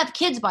if you don't have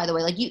kids, by the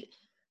way,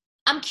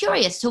 I'm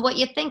curious to what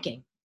you're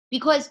thinking.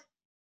 Because,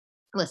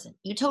 listen,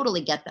 you totally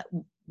get that.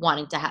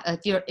 Wanting to have,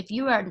 if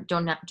you do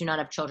not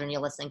have children,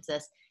 you're listening to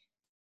this,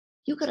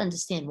 you could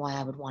understand why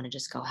I would want to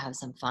just go have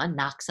some fun,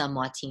 knock some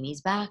martinis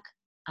back.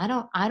 I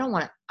don't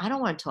want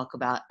to talk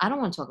about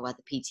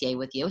the PTA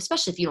with you,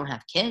 especially if you don't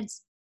have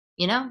kids,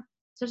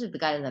 especially if the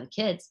guy doesn't have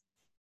kids.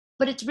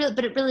 But it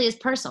really is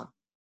personal.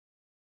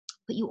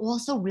 But you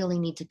also really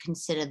need to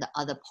consider the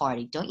other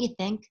party, don't you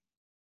think?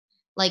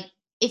 Like,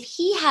 if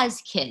he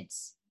has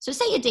kids, so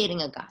say you're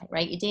dating a guy,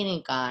 right? You're dating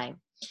a guy,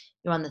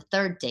 you're on the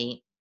third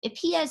date. If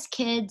he has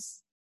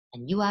kids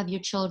and you have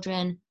your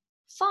children,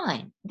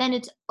 fine. Then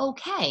it's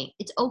okay.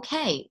 It's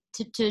okay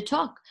to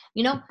talk,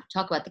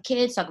 talk about the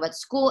kids, talk about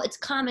school. It's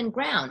common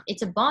ground.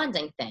 It's a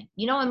bonding thing.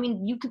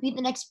 You could be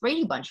the next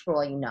Brady Bunch for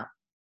all you know,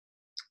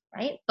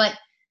 right? But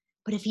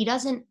if he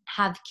doesn't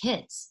have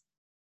kids,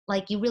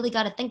 you really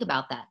got to think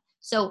about that.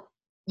 So,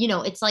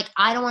 it's like,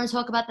 I don't want to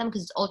talk about them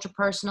because it's ultra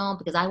personal,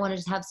 because I want to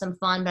just have some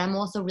fun, but I'm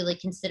also really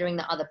considering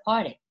the other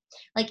party.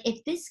 Like,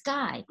 if this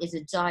guy is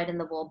a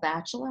dyed-in-the-wool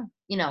bachelor,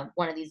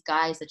 one of these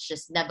guys that's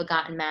just never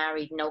gotten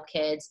married, no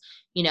kids,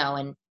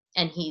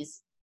 and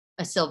he's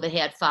a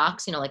silver-haired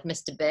fox, like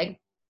Mr. Big,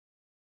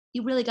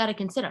 you really got to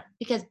consider.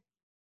 Because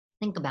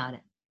think about it.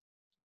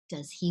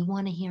 Does he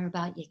want to hear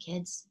about your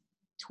kids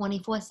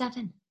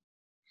 24/7?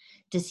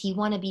 Does he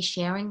want to be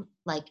sharing,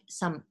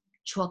 some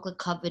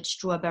chocolate-covered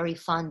strawberry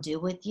fondue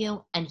with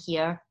you and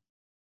hear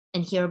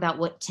about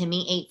what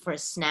Timmy ate for a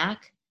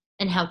snack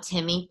and how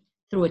Timmy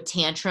threw a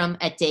tantrum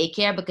at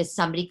daycare because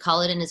somebody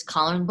colored in his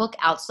coloring book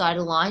outside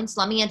of lines?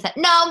 Let me answer that.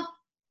 No.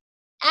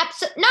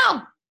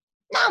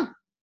 No.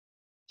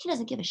 He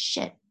doesn't give a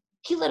shit.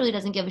 He literally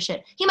doesn't give a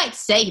shit. He might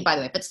say, by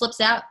the way, if it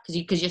slips out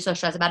because you're so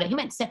stressed about it, he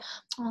might say,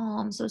 "Oh,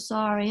 I'm so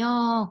sorry.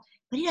 Oh,"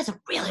 but he doesn't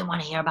really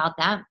want to hear about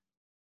that.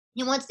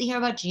 He wants to hear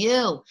about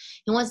you.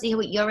 He wants to hear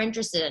what you're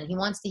interested in. He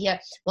wants to hear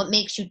what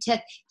makes you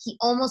tick. He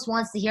almost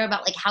wants to hear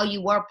about how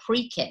you were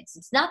pre-kids.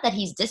 It's not that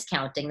he's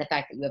discounting the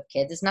fact that you have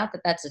kids. It's not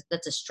that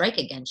that's a strike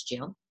against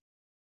you.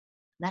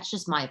 That's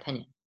just my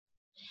opinion.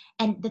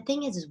 And the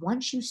thing is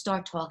once you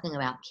start talking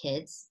about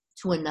kids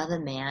to another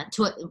man,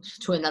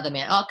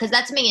 because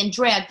that's me in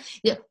drag.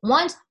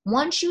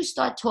 Once you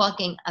start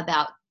talking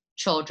about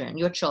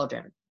your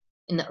children,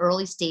 in the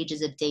early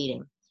stages of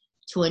dating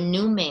to a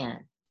new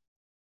man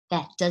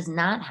that does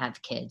not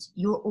have kids,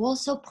 you're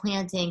also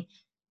planting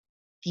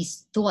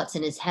these thoughts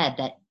in his head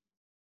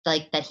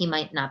that he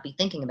might not be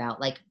thinking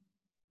about.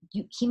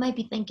 He might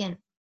be thinking,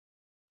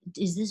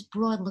 is this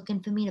broad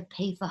looking for me to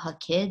pay for her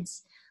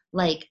kids?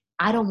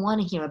 I don't want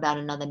to hear about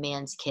another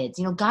man's kids.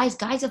 Guys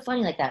are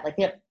funny like that.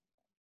 They're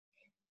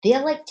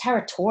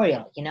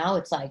territorial,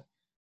 it's like,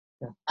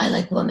 I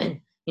like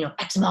women,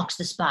 X marks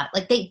the spot.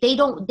 They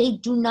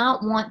do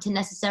not want to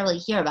necessarily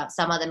hear about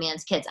some other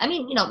man's kids.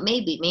 Maybe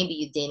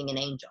you're dating an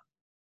angel.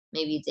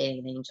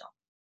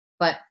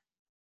 But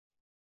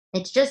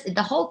it's just,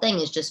 the whole thing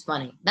is just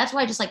funny. That's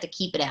why I just like to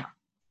keep it out.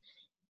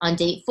 On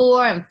date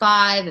 4 and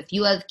 5, if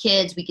you have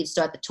kids, we can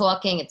start the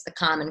talking. It's the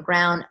common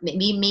ground.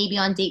 Maybe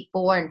on date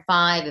 4 and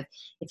 5,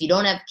 if you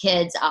don't have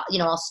kids,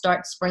 I'll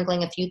start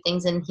sprinkling a few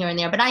things in here and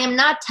there. But I am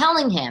not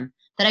telling him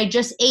that I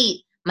just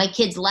ate my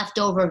kid's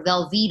leftover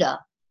Velveeta,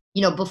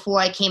 before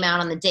I came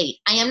out on the date.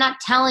 I am not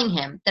telling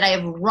him that I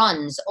have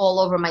runs all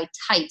over my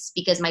tights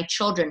because my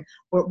children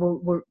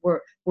were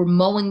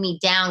mowing me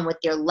down with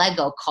their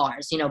Lego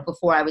cars,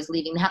 before I was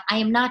leaving the house. I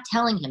am not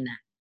telling him that.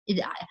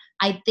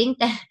 I think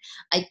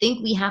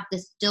we have to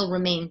still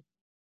remain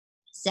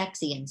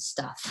sexy and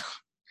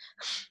stuff.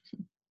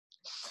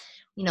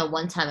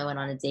 One time I went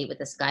on a date with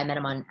this guy, met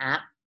him on an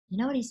app. You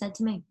know what he said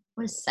to me?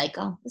 What a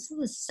psycho. This is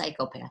a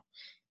psychopath.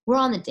 We're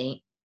on the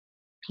date.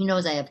 He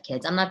knows I have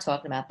kids. I'm not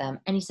talking about them.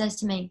 And he says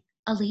to me,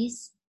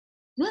 "Elise,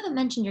 you haven't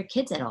mentioned your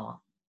kids at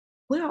all.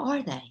 Where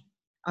are they?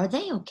 Are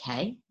they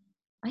okay?"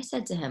 I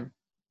said to him,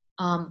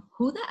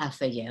 who the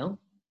F are you?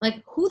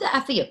 Like, who the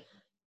F are you?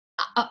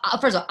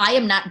 First of all, I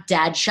am not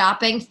dad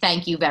shopping.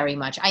 Thank you very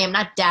much. I am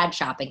not dad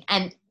shopping.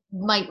 And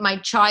my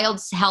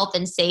child's health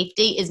and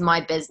safety is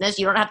my business.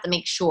 You don't have to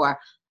make sure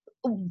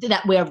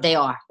that where they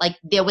are. Like,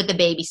 they're with the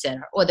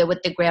babysitter or they're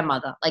with the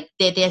grandmother. Like,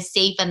 they're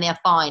safe and they're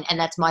fine. And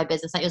that's my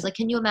business. I was like,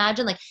 can you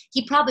imagine? Like,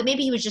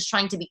 maybe he was just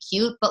trying to be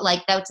cute, but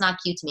like, that's not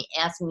cute to me.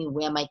 Asking me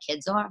where my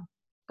kids are.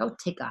 Go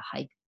take a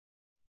hike.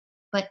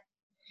 But,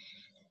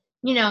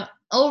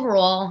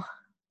 overall,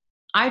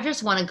 I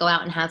just want to go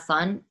out and have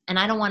fun, and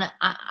I don't want to.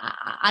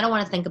 I don't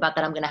want to think about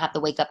that. I'm going to have to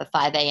wake up at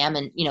 5 a.m.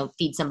 and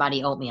feed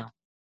somebody oatmeal,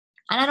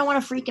 and I don't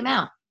want to freak him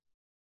out.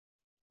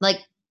 Like,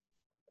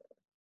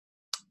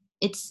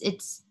 it's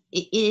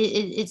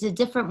a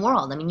different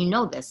world. I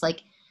mean, this.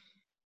 Like,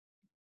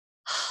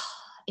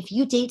 if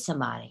you date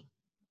somebody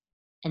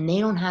and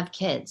they don't have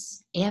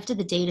kids after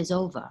the date is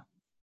over,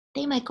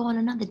 they might go on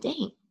another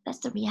date. That's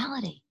the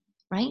reality,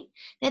 right?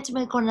 They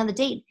might go on another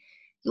date.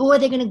 Or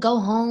they're going to go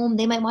home.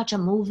 They might watch a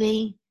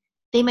movie.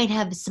 They might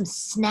have some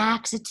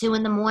snacks at 2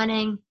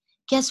 a.m.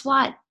 Guess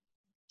what?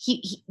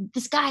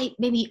 This guy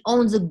maybe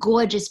owns a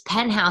gorgeous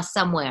penthouse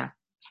somewhere.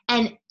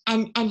 And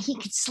he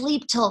could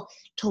sleep till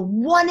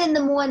 1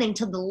 a.m.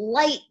 till the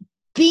light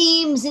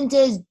beams into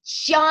his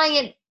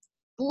giant,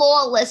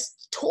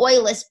 flawless,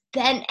 toyless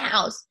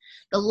penthouse.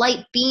 The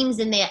light beams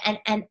in there.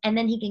 And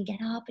then he can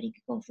get up and he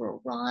could go for a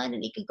run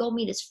and he could go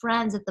meet his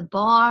friends at the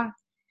bar.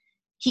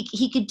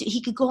 He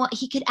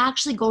could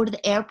actually go to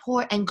the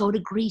airport and go to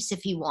Greece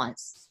if he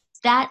wants.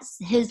 That's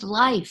his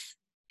life.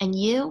 And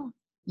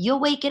you're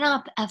waking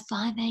up at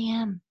 5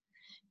 a.m.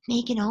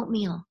 making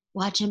oatmeal,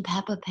 watching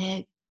Peppa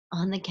Pig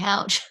on the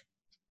couch,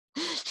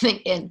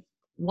 thinking,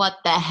 what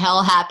the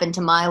hell happened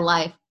to my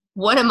life?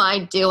 What am I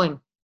doing?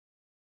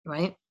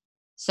 Right?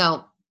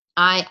 So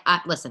I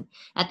listen,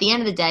 at the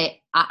end of the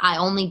day, I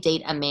only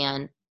date a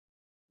man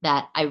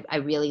that I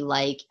really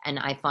like, and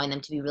I find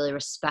them to be really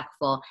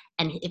respectful.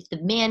 And if the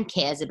man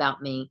cares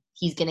about me,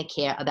 he's going to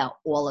care about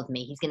all of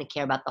me. He's going to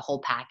care about the whole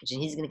package,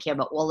 and he's going to care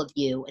about all of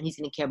you, and he's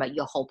going to care about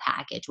your whole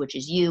package, which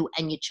is you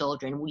and your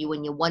children, you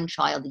and your one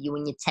child, you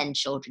and your 10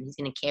 children. He's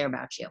going to care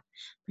about you.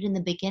 But in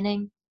the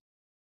beginning,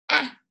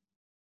 I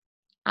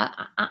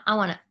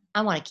want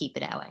to keep it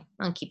that way.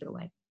 I want to keep it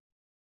away.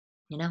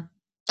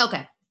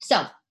 Okay,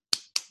 so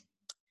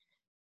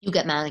you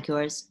get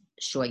manicures?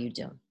 Sure you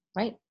do.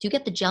 Right? Do you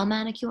get the gel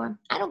manicure?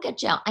 I don't get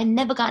gel. I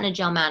never gotten a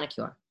gel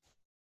manicure.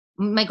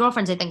 My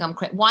girlfriends, they think I'm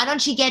crazy. Why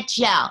don't you get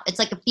gel? It's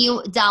like a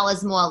few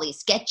dollars more, at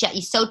least. Get gel.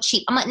 You're so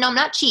cheap. I'm like, no, I'm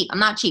not cheap. I'm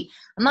not cheap.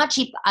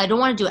 I don't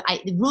want to do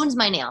it. It ruins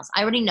my nails.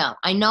 I already know.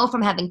 I know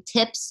from having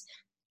tips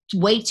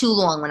way too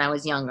long when I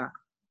was younger.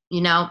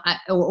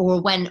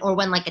 Or when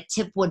like a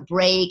tip would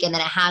break and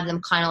then I have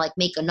them kind of like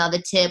make another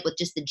tip with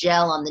just the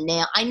gel on the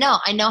nail. I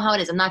know how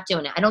it is. I'm not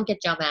doing it. I don't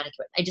get gel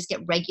manicures. I just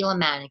get regular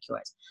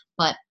manicures.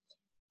 But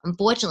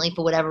unfortunately,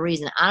 for whatever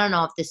reason, I don't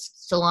know if this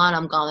salon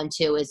I'm going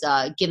to is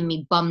giving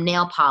me bum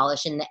nail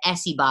polish in the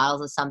Essie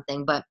bottles or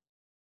something, but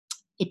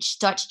it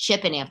starts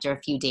chipping after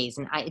a few days,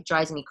 and it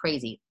drives me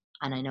crazy.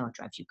 And I know it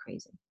drives you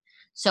crazy.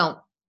 So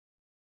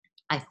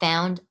I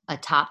found a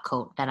top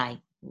coat that I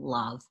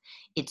love.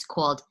 It's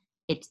called,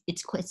 it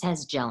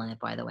says gel in it,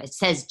 by the way. It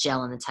says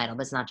gel in the title,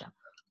 but it's not gel.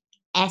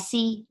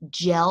 Essie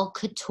Gel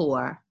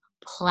Couture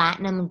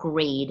Platinum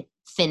Grade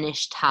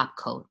Finish Top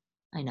Coat.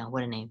 I know,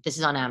 what a name. This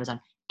is on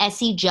Amazon.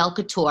 Essie Gel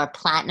Couture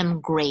Platinum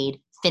Grade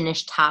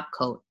Finish Top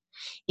Coat.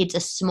 It's a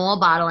small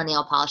bottle of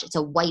nail polish. It's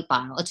a white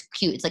bottle. It's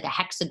cute. It's like a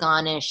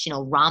hexagonish,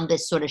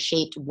 rhombus sort of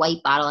shaped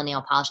white bottle of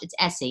nail polish. It's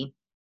Essie.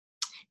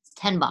 It's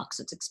 $10.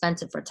 It's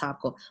expensive for a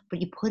top coat. But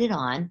you put it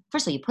on.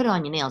 First of all, you put it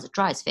on your nails. It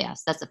dries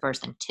fast. That's the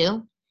first thing.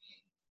 2,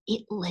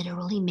 it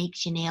literally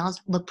makes your nails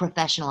look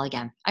professional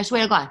again. I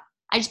swear to God.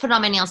 I just put it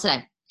on my nails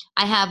today.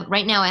 I have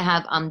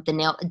the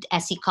nail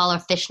Essie color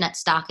fishnet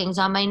stockings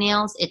on my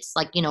nails. It's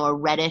like, a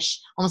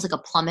reddish, almost like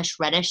a plummish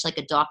reddish, like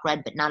a dark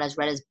red, but not as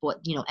red as,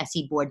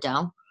 Essie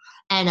Bordeaux.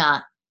 And,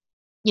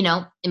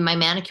 in my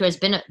manicure, it's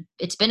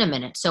been a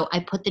minute. So I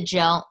put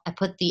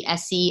the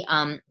Essie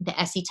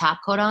top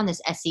coat on,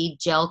 this Essie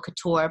Gel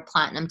Couture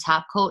Platinum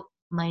top coat.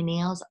 My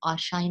nails are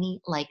shiny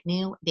like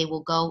new. They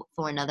will go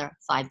for another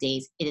 5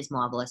 days. It is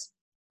marvelous.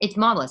 It's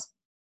marvelous.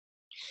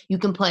 You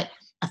can put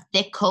a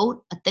thick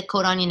coat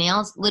on your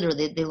nails.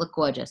 Literally, they look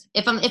gorgeous.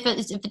 If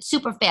it's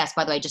super fast,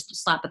 by the way, just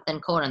slap a thin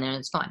coat on there and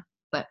it's fine.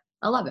 But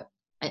I love it.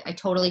 I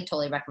totally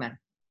recommend.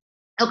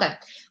 Okay,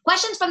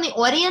 questions from the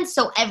audience.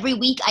 So every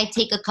week I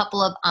take a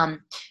couple of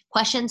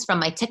questions from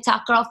my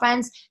TikTok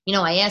girlfriends.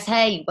 I ask,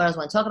 hey, you girls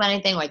want to talk about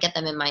anything? Or I get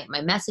them in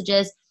my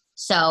messages.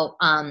 So,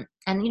 I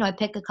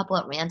pick a couple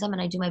at random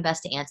and I do my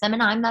best to answer them.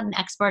 And I'm not an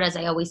expert, as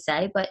I always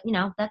say, but,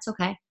 that's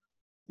okay.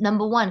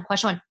 Number one,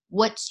 question 1,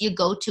 what's your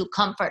go-to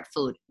comfort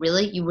food?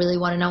 Really? You really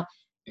want to know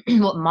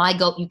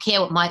you care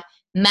what my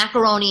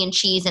macaroni and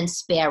cheese and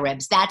spare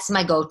ribs. That's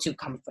my go-to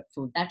comfort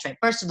food. That's right.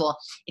 First of all,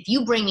 if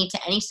you bring me to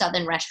any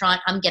Southern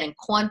restaurant, I'm getting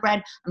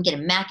cornbread, I'm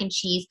getting mac and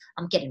cheese,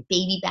 I'm getting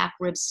baby back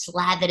ribs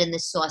slathered in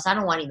this sauce. I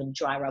don't want even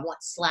dry rub, I want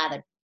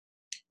slathered.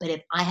 But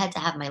if I had to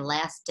have my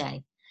last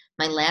day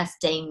my last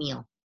day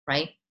meal,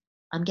 right?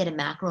 I'm getting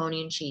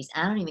macaroni and cheese.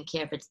 I don't even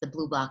care if it's the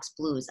Blue Box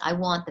Blues. I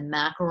want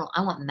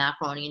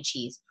macaroni and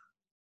cheese.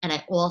 And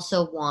I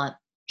also want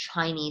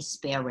Chinese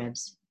spare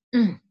ribs.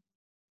 Mm.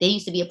 There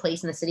used to be a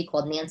place in the city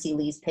called Nancy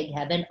Lee's Pig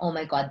Heaven. Oh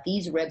my God,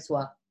 these ribs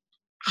were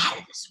out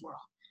of this world,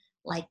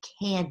 like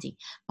candy.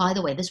 By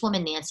the way, this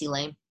woman, Nancy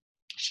Lee,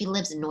 she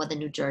lives in northern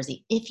New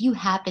Jersey. If you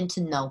happen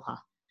to know her,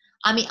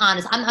 I mean,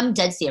 honest, I'm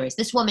dead serious.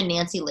 This woman,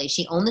 Nancy Lee,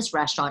 she owned this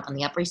restaurant on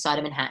the Upper East Side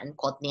of Manhattan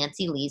called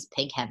Nancy Lee's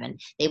Pig Heaven.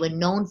 They were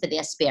known for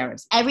their spare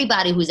ribs.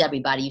 Everybody who's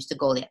everybody used to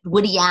go there.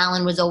 Woody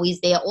Allen was always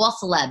there, all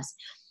celebs.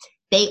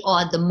 They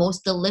are the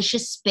most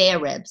delicious spare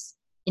ribs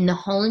in the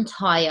whole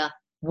entire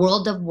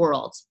world of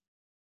worlds.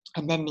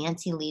 And then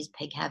Nancy Lee's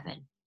Pig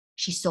Heaven.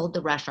 She sold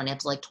the restaurant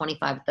after like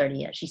 25 or 30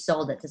 years. She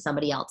sold it to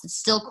somebody else. It's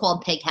still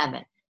called Pig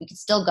Heaven. You can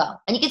still go.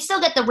 And you can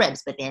still get the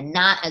ribs, but they're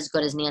not as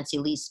good as Nancy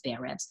Lee's spare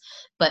ribs.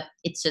 But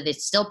it's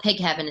still Pig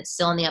Heaven. It's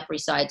still on the Upper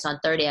East Side. It's on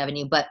 3rd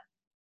Avenue, but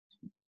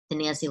the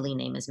Nancy Lee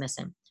name is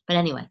missing. But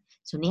anyway,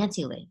 so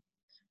Nancy Lee,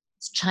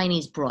 it's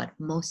Chinese broad,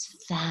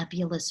 most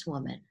fabulous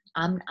woman.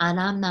 I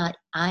am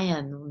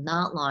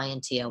not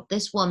lying to you.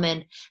 This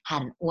woman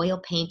had an oil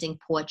painting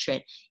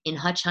portrait in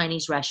her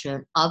Chinese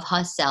restaurant of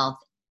herself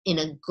in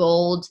a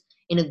gold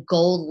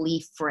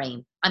leaf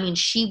frame. I mean,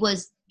 she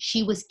was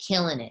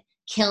killing it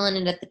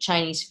at the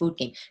Chinese food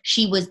game.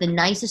 She was the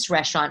nicest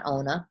restaurant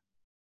owner.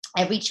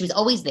 She was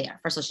always there.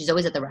 First of all, she's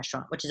always at the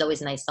restaurant, which is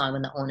always a nice sign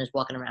when the owner's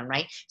walking around,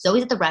 right? She's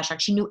always at the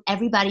restaurant. She knew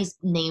everybody's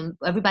name,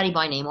 everybody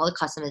by name, all the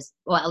customers,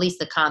 well, at least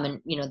the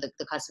common,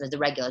 the customers, the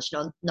regulars. She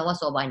know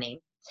us all by name.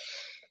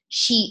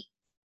 She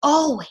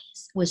always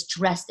was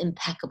dressed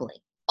impeccably.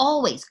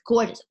 Always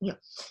gorgeous,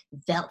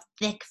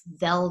 thick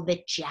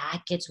velvet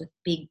jackets with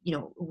big,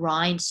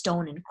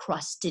 rhinestone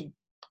encrusted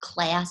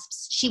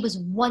clasps. She was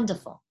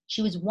wonderful.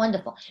 She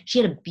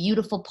had a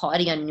beautiful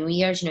party on New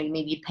Year's.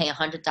 Maybe you'd pay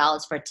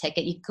 $100 for a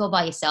ticket. You could go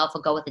by yourself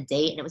or go with a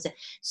date. And it was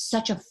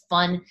such a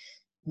fun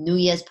New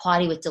Year's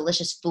party with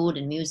delicious food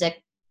and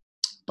music.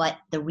 But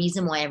the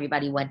reason why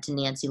everybody went to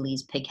Nancy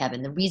Lee's Pig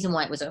Heaven, the reason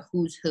why it was a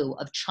who's who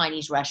of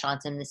Chinese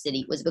restaurants in the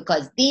city was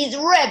because these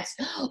ribs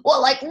were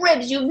like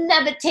ribs you've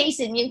never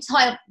tasted in your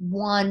entire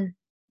one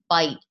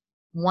bite,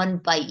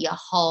 your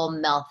whole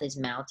mouth is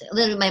melted.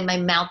 Literally, my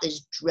mouth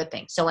is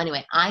dripping. So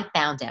anyway, I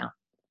found out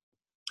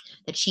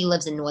that she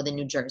lives in northern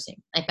New Jersey.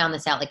 I found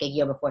this out like a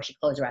year before she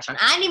closed the restaurant.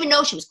 I didn't even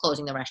know she was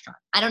closing the restaurant.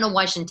 I don't know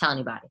why she didn't tell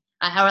anybody,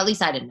 or at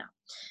least I didn't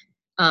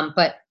know.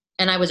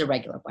 And I was a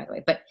regular, by the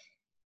way. But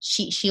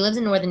she lives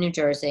in northern New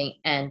Jersey,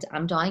 and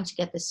I'm dying to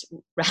get this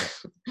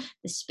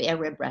spare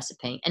rib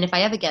recipe. And if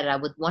I ever get it, I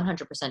would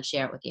 100%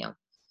 share it with you.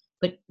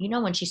 But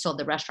when she sold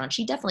the restaurant,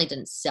 she definitely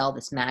didn't sell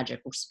this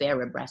magic spare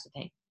rib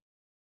recipe.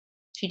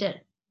 She did.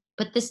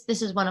 But this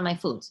is one of my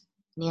foods.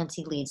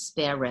 Nancy Lee's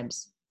spare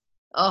ribs.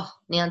 Oh,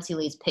 Nancy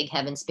Lee's Pig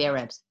Heaven spare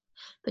ribs.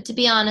 But to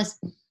be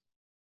honest,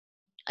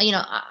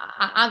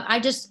 I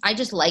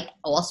just like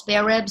all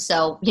spare ribs.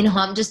 So,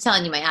 I'm just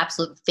telling you my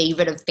absolute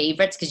favorite of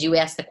favorites because you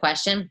asked the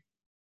question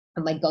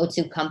of my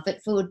go-to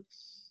comfort food.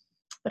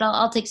 But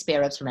I'll take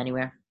spare ribs from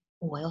anywhere.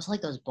 Oh, I also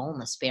like those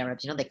boneless spare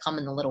ribs. They come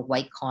in the little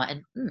white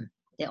cotton.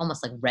 They're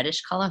almost like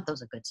reddish color.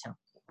 Those are good too.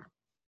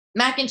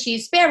 Mac and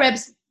cheese, spare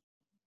ribs.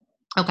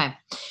 Okay.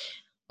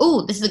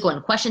 Oh, this is a good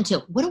one. Question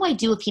 2. What do I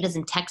do if he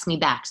doesn't text me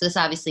back? So this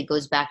obviously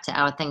goes back to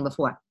our thing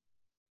before.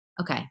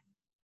 Okay.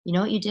 You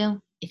know what you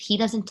do? If he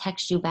doesn't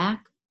text you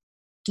back,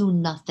 do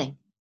nothing.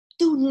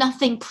 Do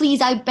nothing.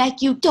 Please, I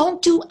beg you.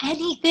 Don't do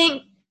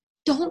anything.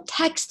 Don't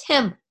text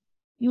him.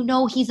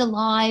 He's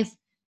alive.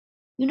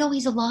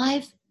 He's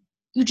alive.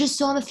 You just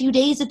saw him a few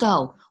days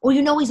ago. Or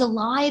he's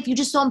alive. You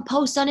just saw him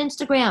post on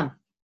Instagram.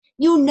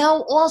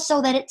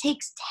 Also that it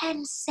takes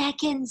 10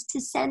 seconds to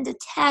send a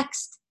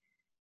text.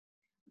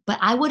 But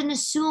I wouldn't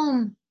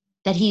assume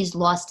that he's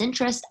lost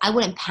interest. I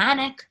wouldn't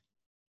panic.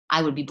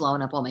 I would be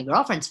blowing up all my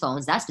girlfriend's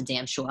phones. That's for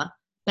damn sure.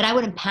 But I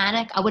wouldn't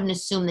panic. I wouldn't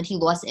assume that he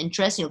lost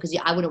interest, because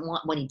I wouldn't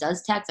want, when he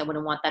does text, I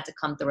wouldn't want that to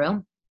come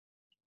through.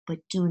 But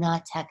do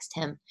not text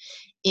him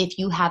if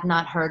you have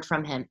not heard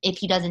from him. If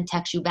he doesn't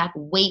text you back,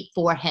 wait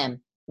for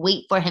him.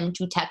 Wait for him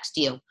to text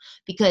you.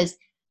 Because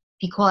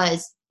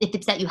if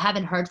it's that you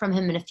haven't heard from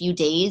him in a few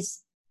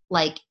days,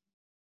 like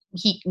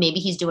maybe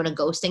he's doing a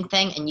ghosting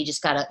thing and you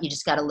just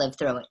gotta live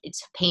through it.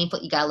 It's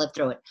painful. You gotta live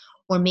through it.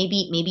 Or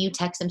maybe you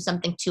text him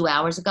something 2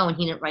 hours ago and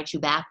he didn't write you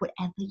back.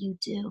 Whatever you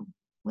do,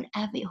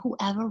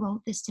 whoever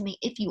wrote this to me,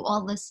 if you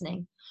are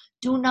listening,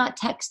 do not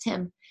text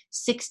him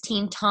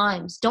 16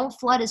 times. Don't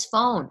flood his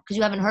phone because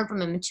you haven't heard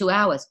from him in 2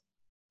 hours.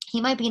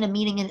 He might be in a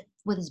meeting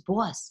with his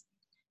boss.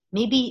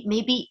 Maybe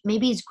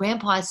his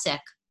grandpa's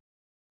sick.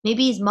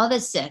 Maybe his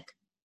mother's sick.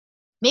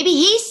 Maybe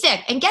he's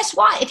sick. And guess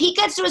what? If he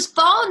gets to his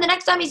phone, the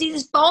next time he sees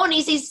his phone,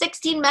 he sees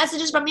 16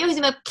 messages from you, he's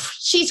going to be,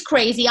 she's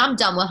crazy. I'm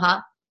done with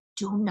her.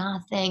 Do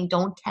nothing.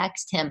 Don't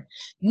text him.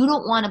 You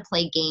don't want to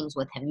play games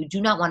with him. You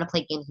do not want to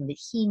play games with him.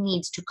 He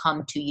needs to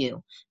come to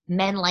you.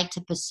 Men like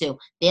to pursue.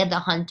 They're the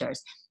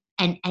hunters.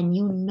 And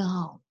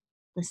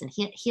listen,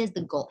 here's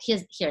the goal.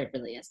 Here it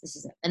really is. This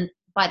is it. And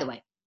by the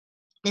way,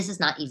 this is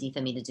not easy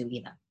for me to do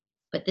either.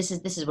 But this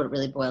is what it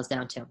really boils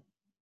down to.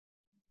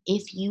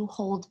 If you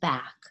hold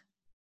back,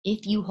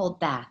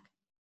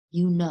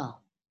 you know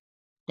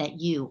that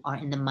you are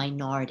in the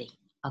minority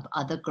of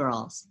other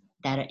girls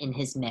that are in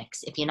his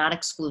mix. If you're not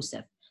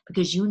exclusive,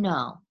 because you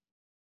know,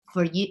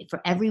 for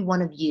every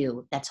one of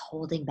you that's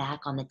holding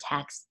back on the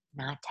text,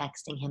 not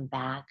texting him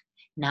back,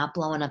 not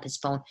blowing up his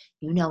phone,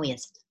 you know he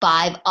has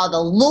 5 other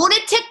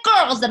lunatic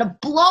girls that are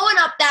blowing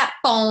up that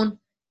phone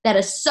that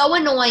are so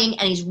annoying,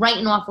 and he's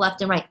writing off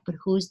left and right. But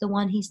who's the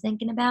one he's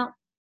thinking about?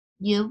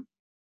 You.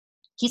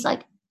 He's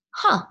like,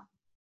 huh,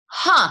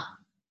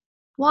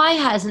 why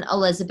hasn't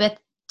Elizabeth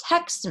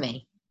texted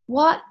me?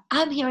 What?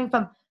 I'm hearing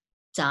from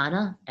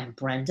Donna and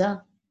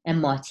Brenda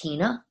and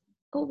Martina,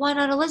 but why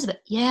not Elizabeth?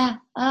 Yeah.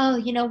 Oh,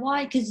 you know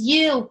why? Because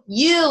you,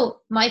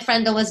 my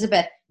friend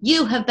Elizabeth,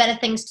 you have better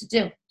things to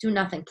do. Do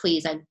nothing,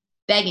 please. I'm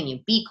begging you.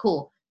 Be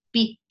cool.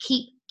 Keep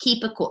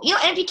it cool. You know,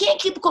 and if you can't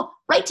keep it cool,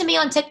 write to me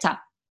on TikTok.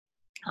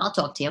 I'll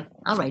talk to you.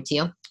 I'll write to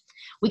you.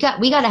 We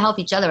got to help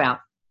each other out.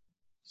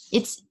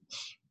 It's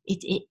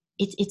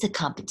a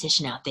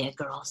competition out there,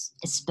 girls.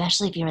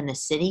 Especially if you're in the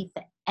city.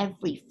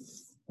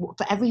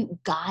 For every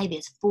guy,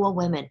 there's 4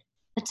 women.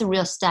 That's a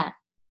real stat.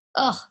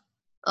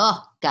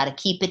 Gotta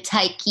keep it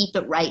tight, keep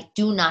it right.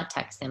 Do not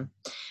text him.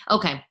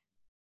 Okay.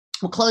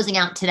 We're closing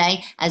out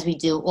today, as we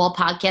do all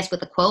podcasts,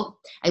 with a quote.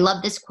 I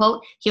love this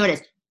quote. Here it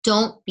is.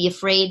 Don't be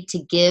afraid to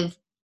give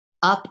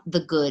up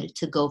the good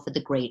to go for the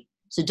great.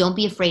 So don't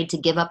be afraid to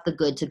give up the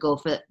good to go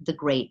for the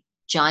great.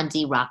 John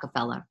D.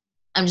 Rockefeller.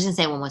 I'm just going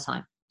to say it one more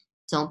time.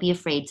 Don't be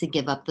afraid to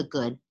give up the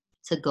good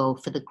to go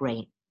for the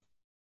great.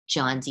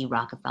 John D.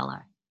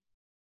 Rockefeller.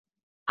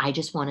 I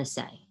just want to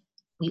say,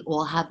 we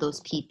all have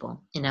those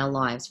people in our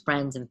lives,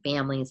 friends and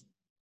families,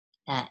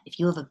 that if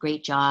you have a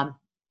great job,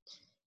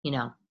 you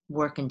know,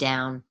 working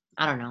down,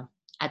 I don't know,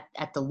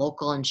 at the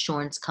local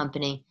insurance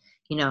company,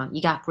 you know,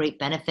 you got great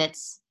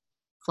benefits,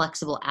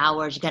 flexible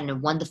hours, you got a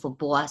wonderful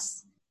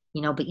boss,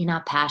 you know, but you're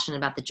not passionate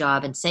about the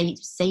job, and say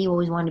you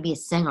always want to be a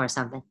singer or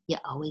something, you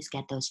always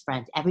get those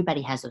friends.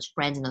 Everybody has those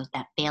friends and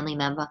that family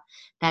member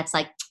that's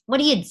like, what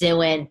are you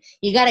doing?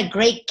 You got a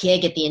great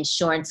gig at the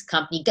insurance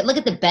company. Look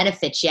at the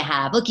benefits you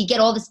have. Look, you get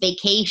all this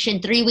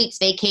vacation, 3 weeks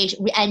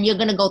vacation, and you're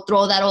going to go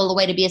throw that all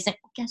away to be a singer.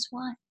 Well,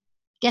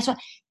 guess what?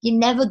 You're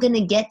never going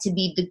to get to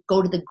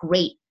go to that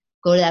great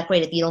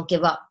if you don't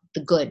give up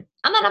the good.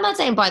 I'm not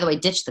saying, by the way,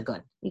 ditch the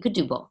good. You could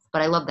do both,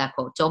 but I love that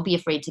quote. Don't be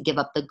afraid to give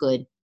up the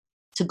good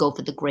to go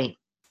for the great.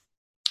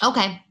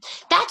 Okay,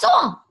 that's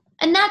all.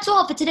 And that's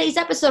all for today's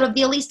episode of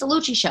the Elise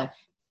DeLucci Show.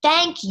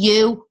 Thank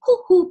you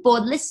for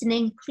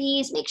listening.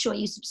 Please make sure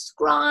you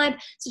subscribe.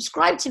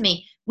 Subscribe to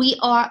me. We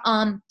are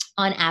on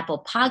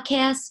Apple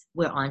Podcasts.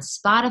 We're on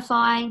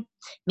Spotify.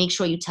 Make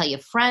sure you tell your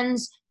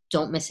friends.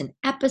 Don't miss an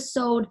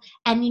episode.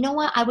 And you know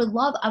what? I would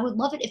love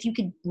it if you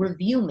could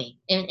review me.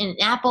 In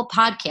Apple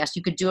Podcasts,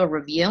 you could do a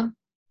review.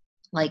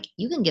 Like,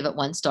 you can give it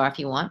 1 star if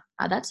you want.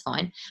 That's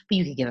fine. But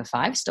you could give it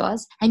 5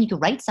 stars and you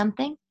could write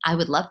something. I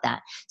would love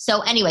that.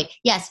 So anyway,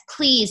 yes,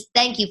 please,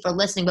 thank you for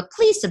listening. But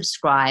please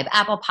subscribe,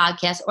 Apple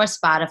Podcasts or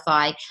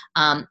Spotify.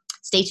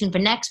 Stay tuned for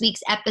next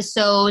week's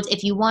episodes.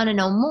 If you want to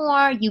know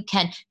more, you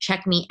can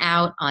check me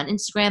out on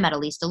Instagram at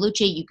Elise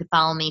DeLucci. You could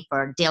follow me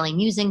for daily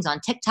musings on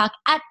TikTok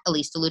at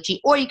Elise DeLucci.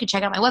 Or you can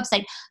check out my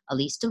website,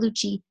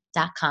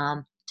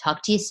 elisedelucci.com.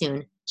 Talk to you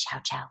soon. Ciao,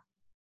 ciao.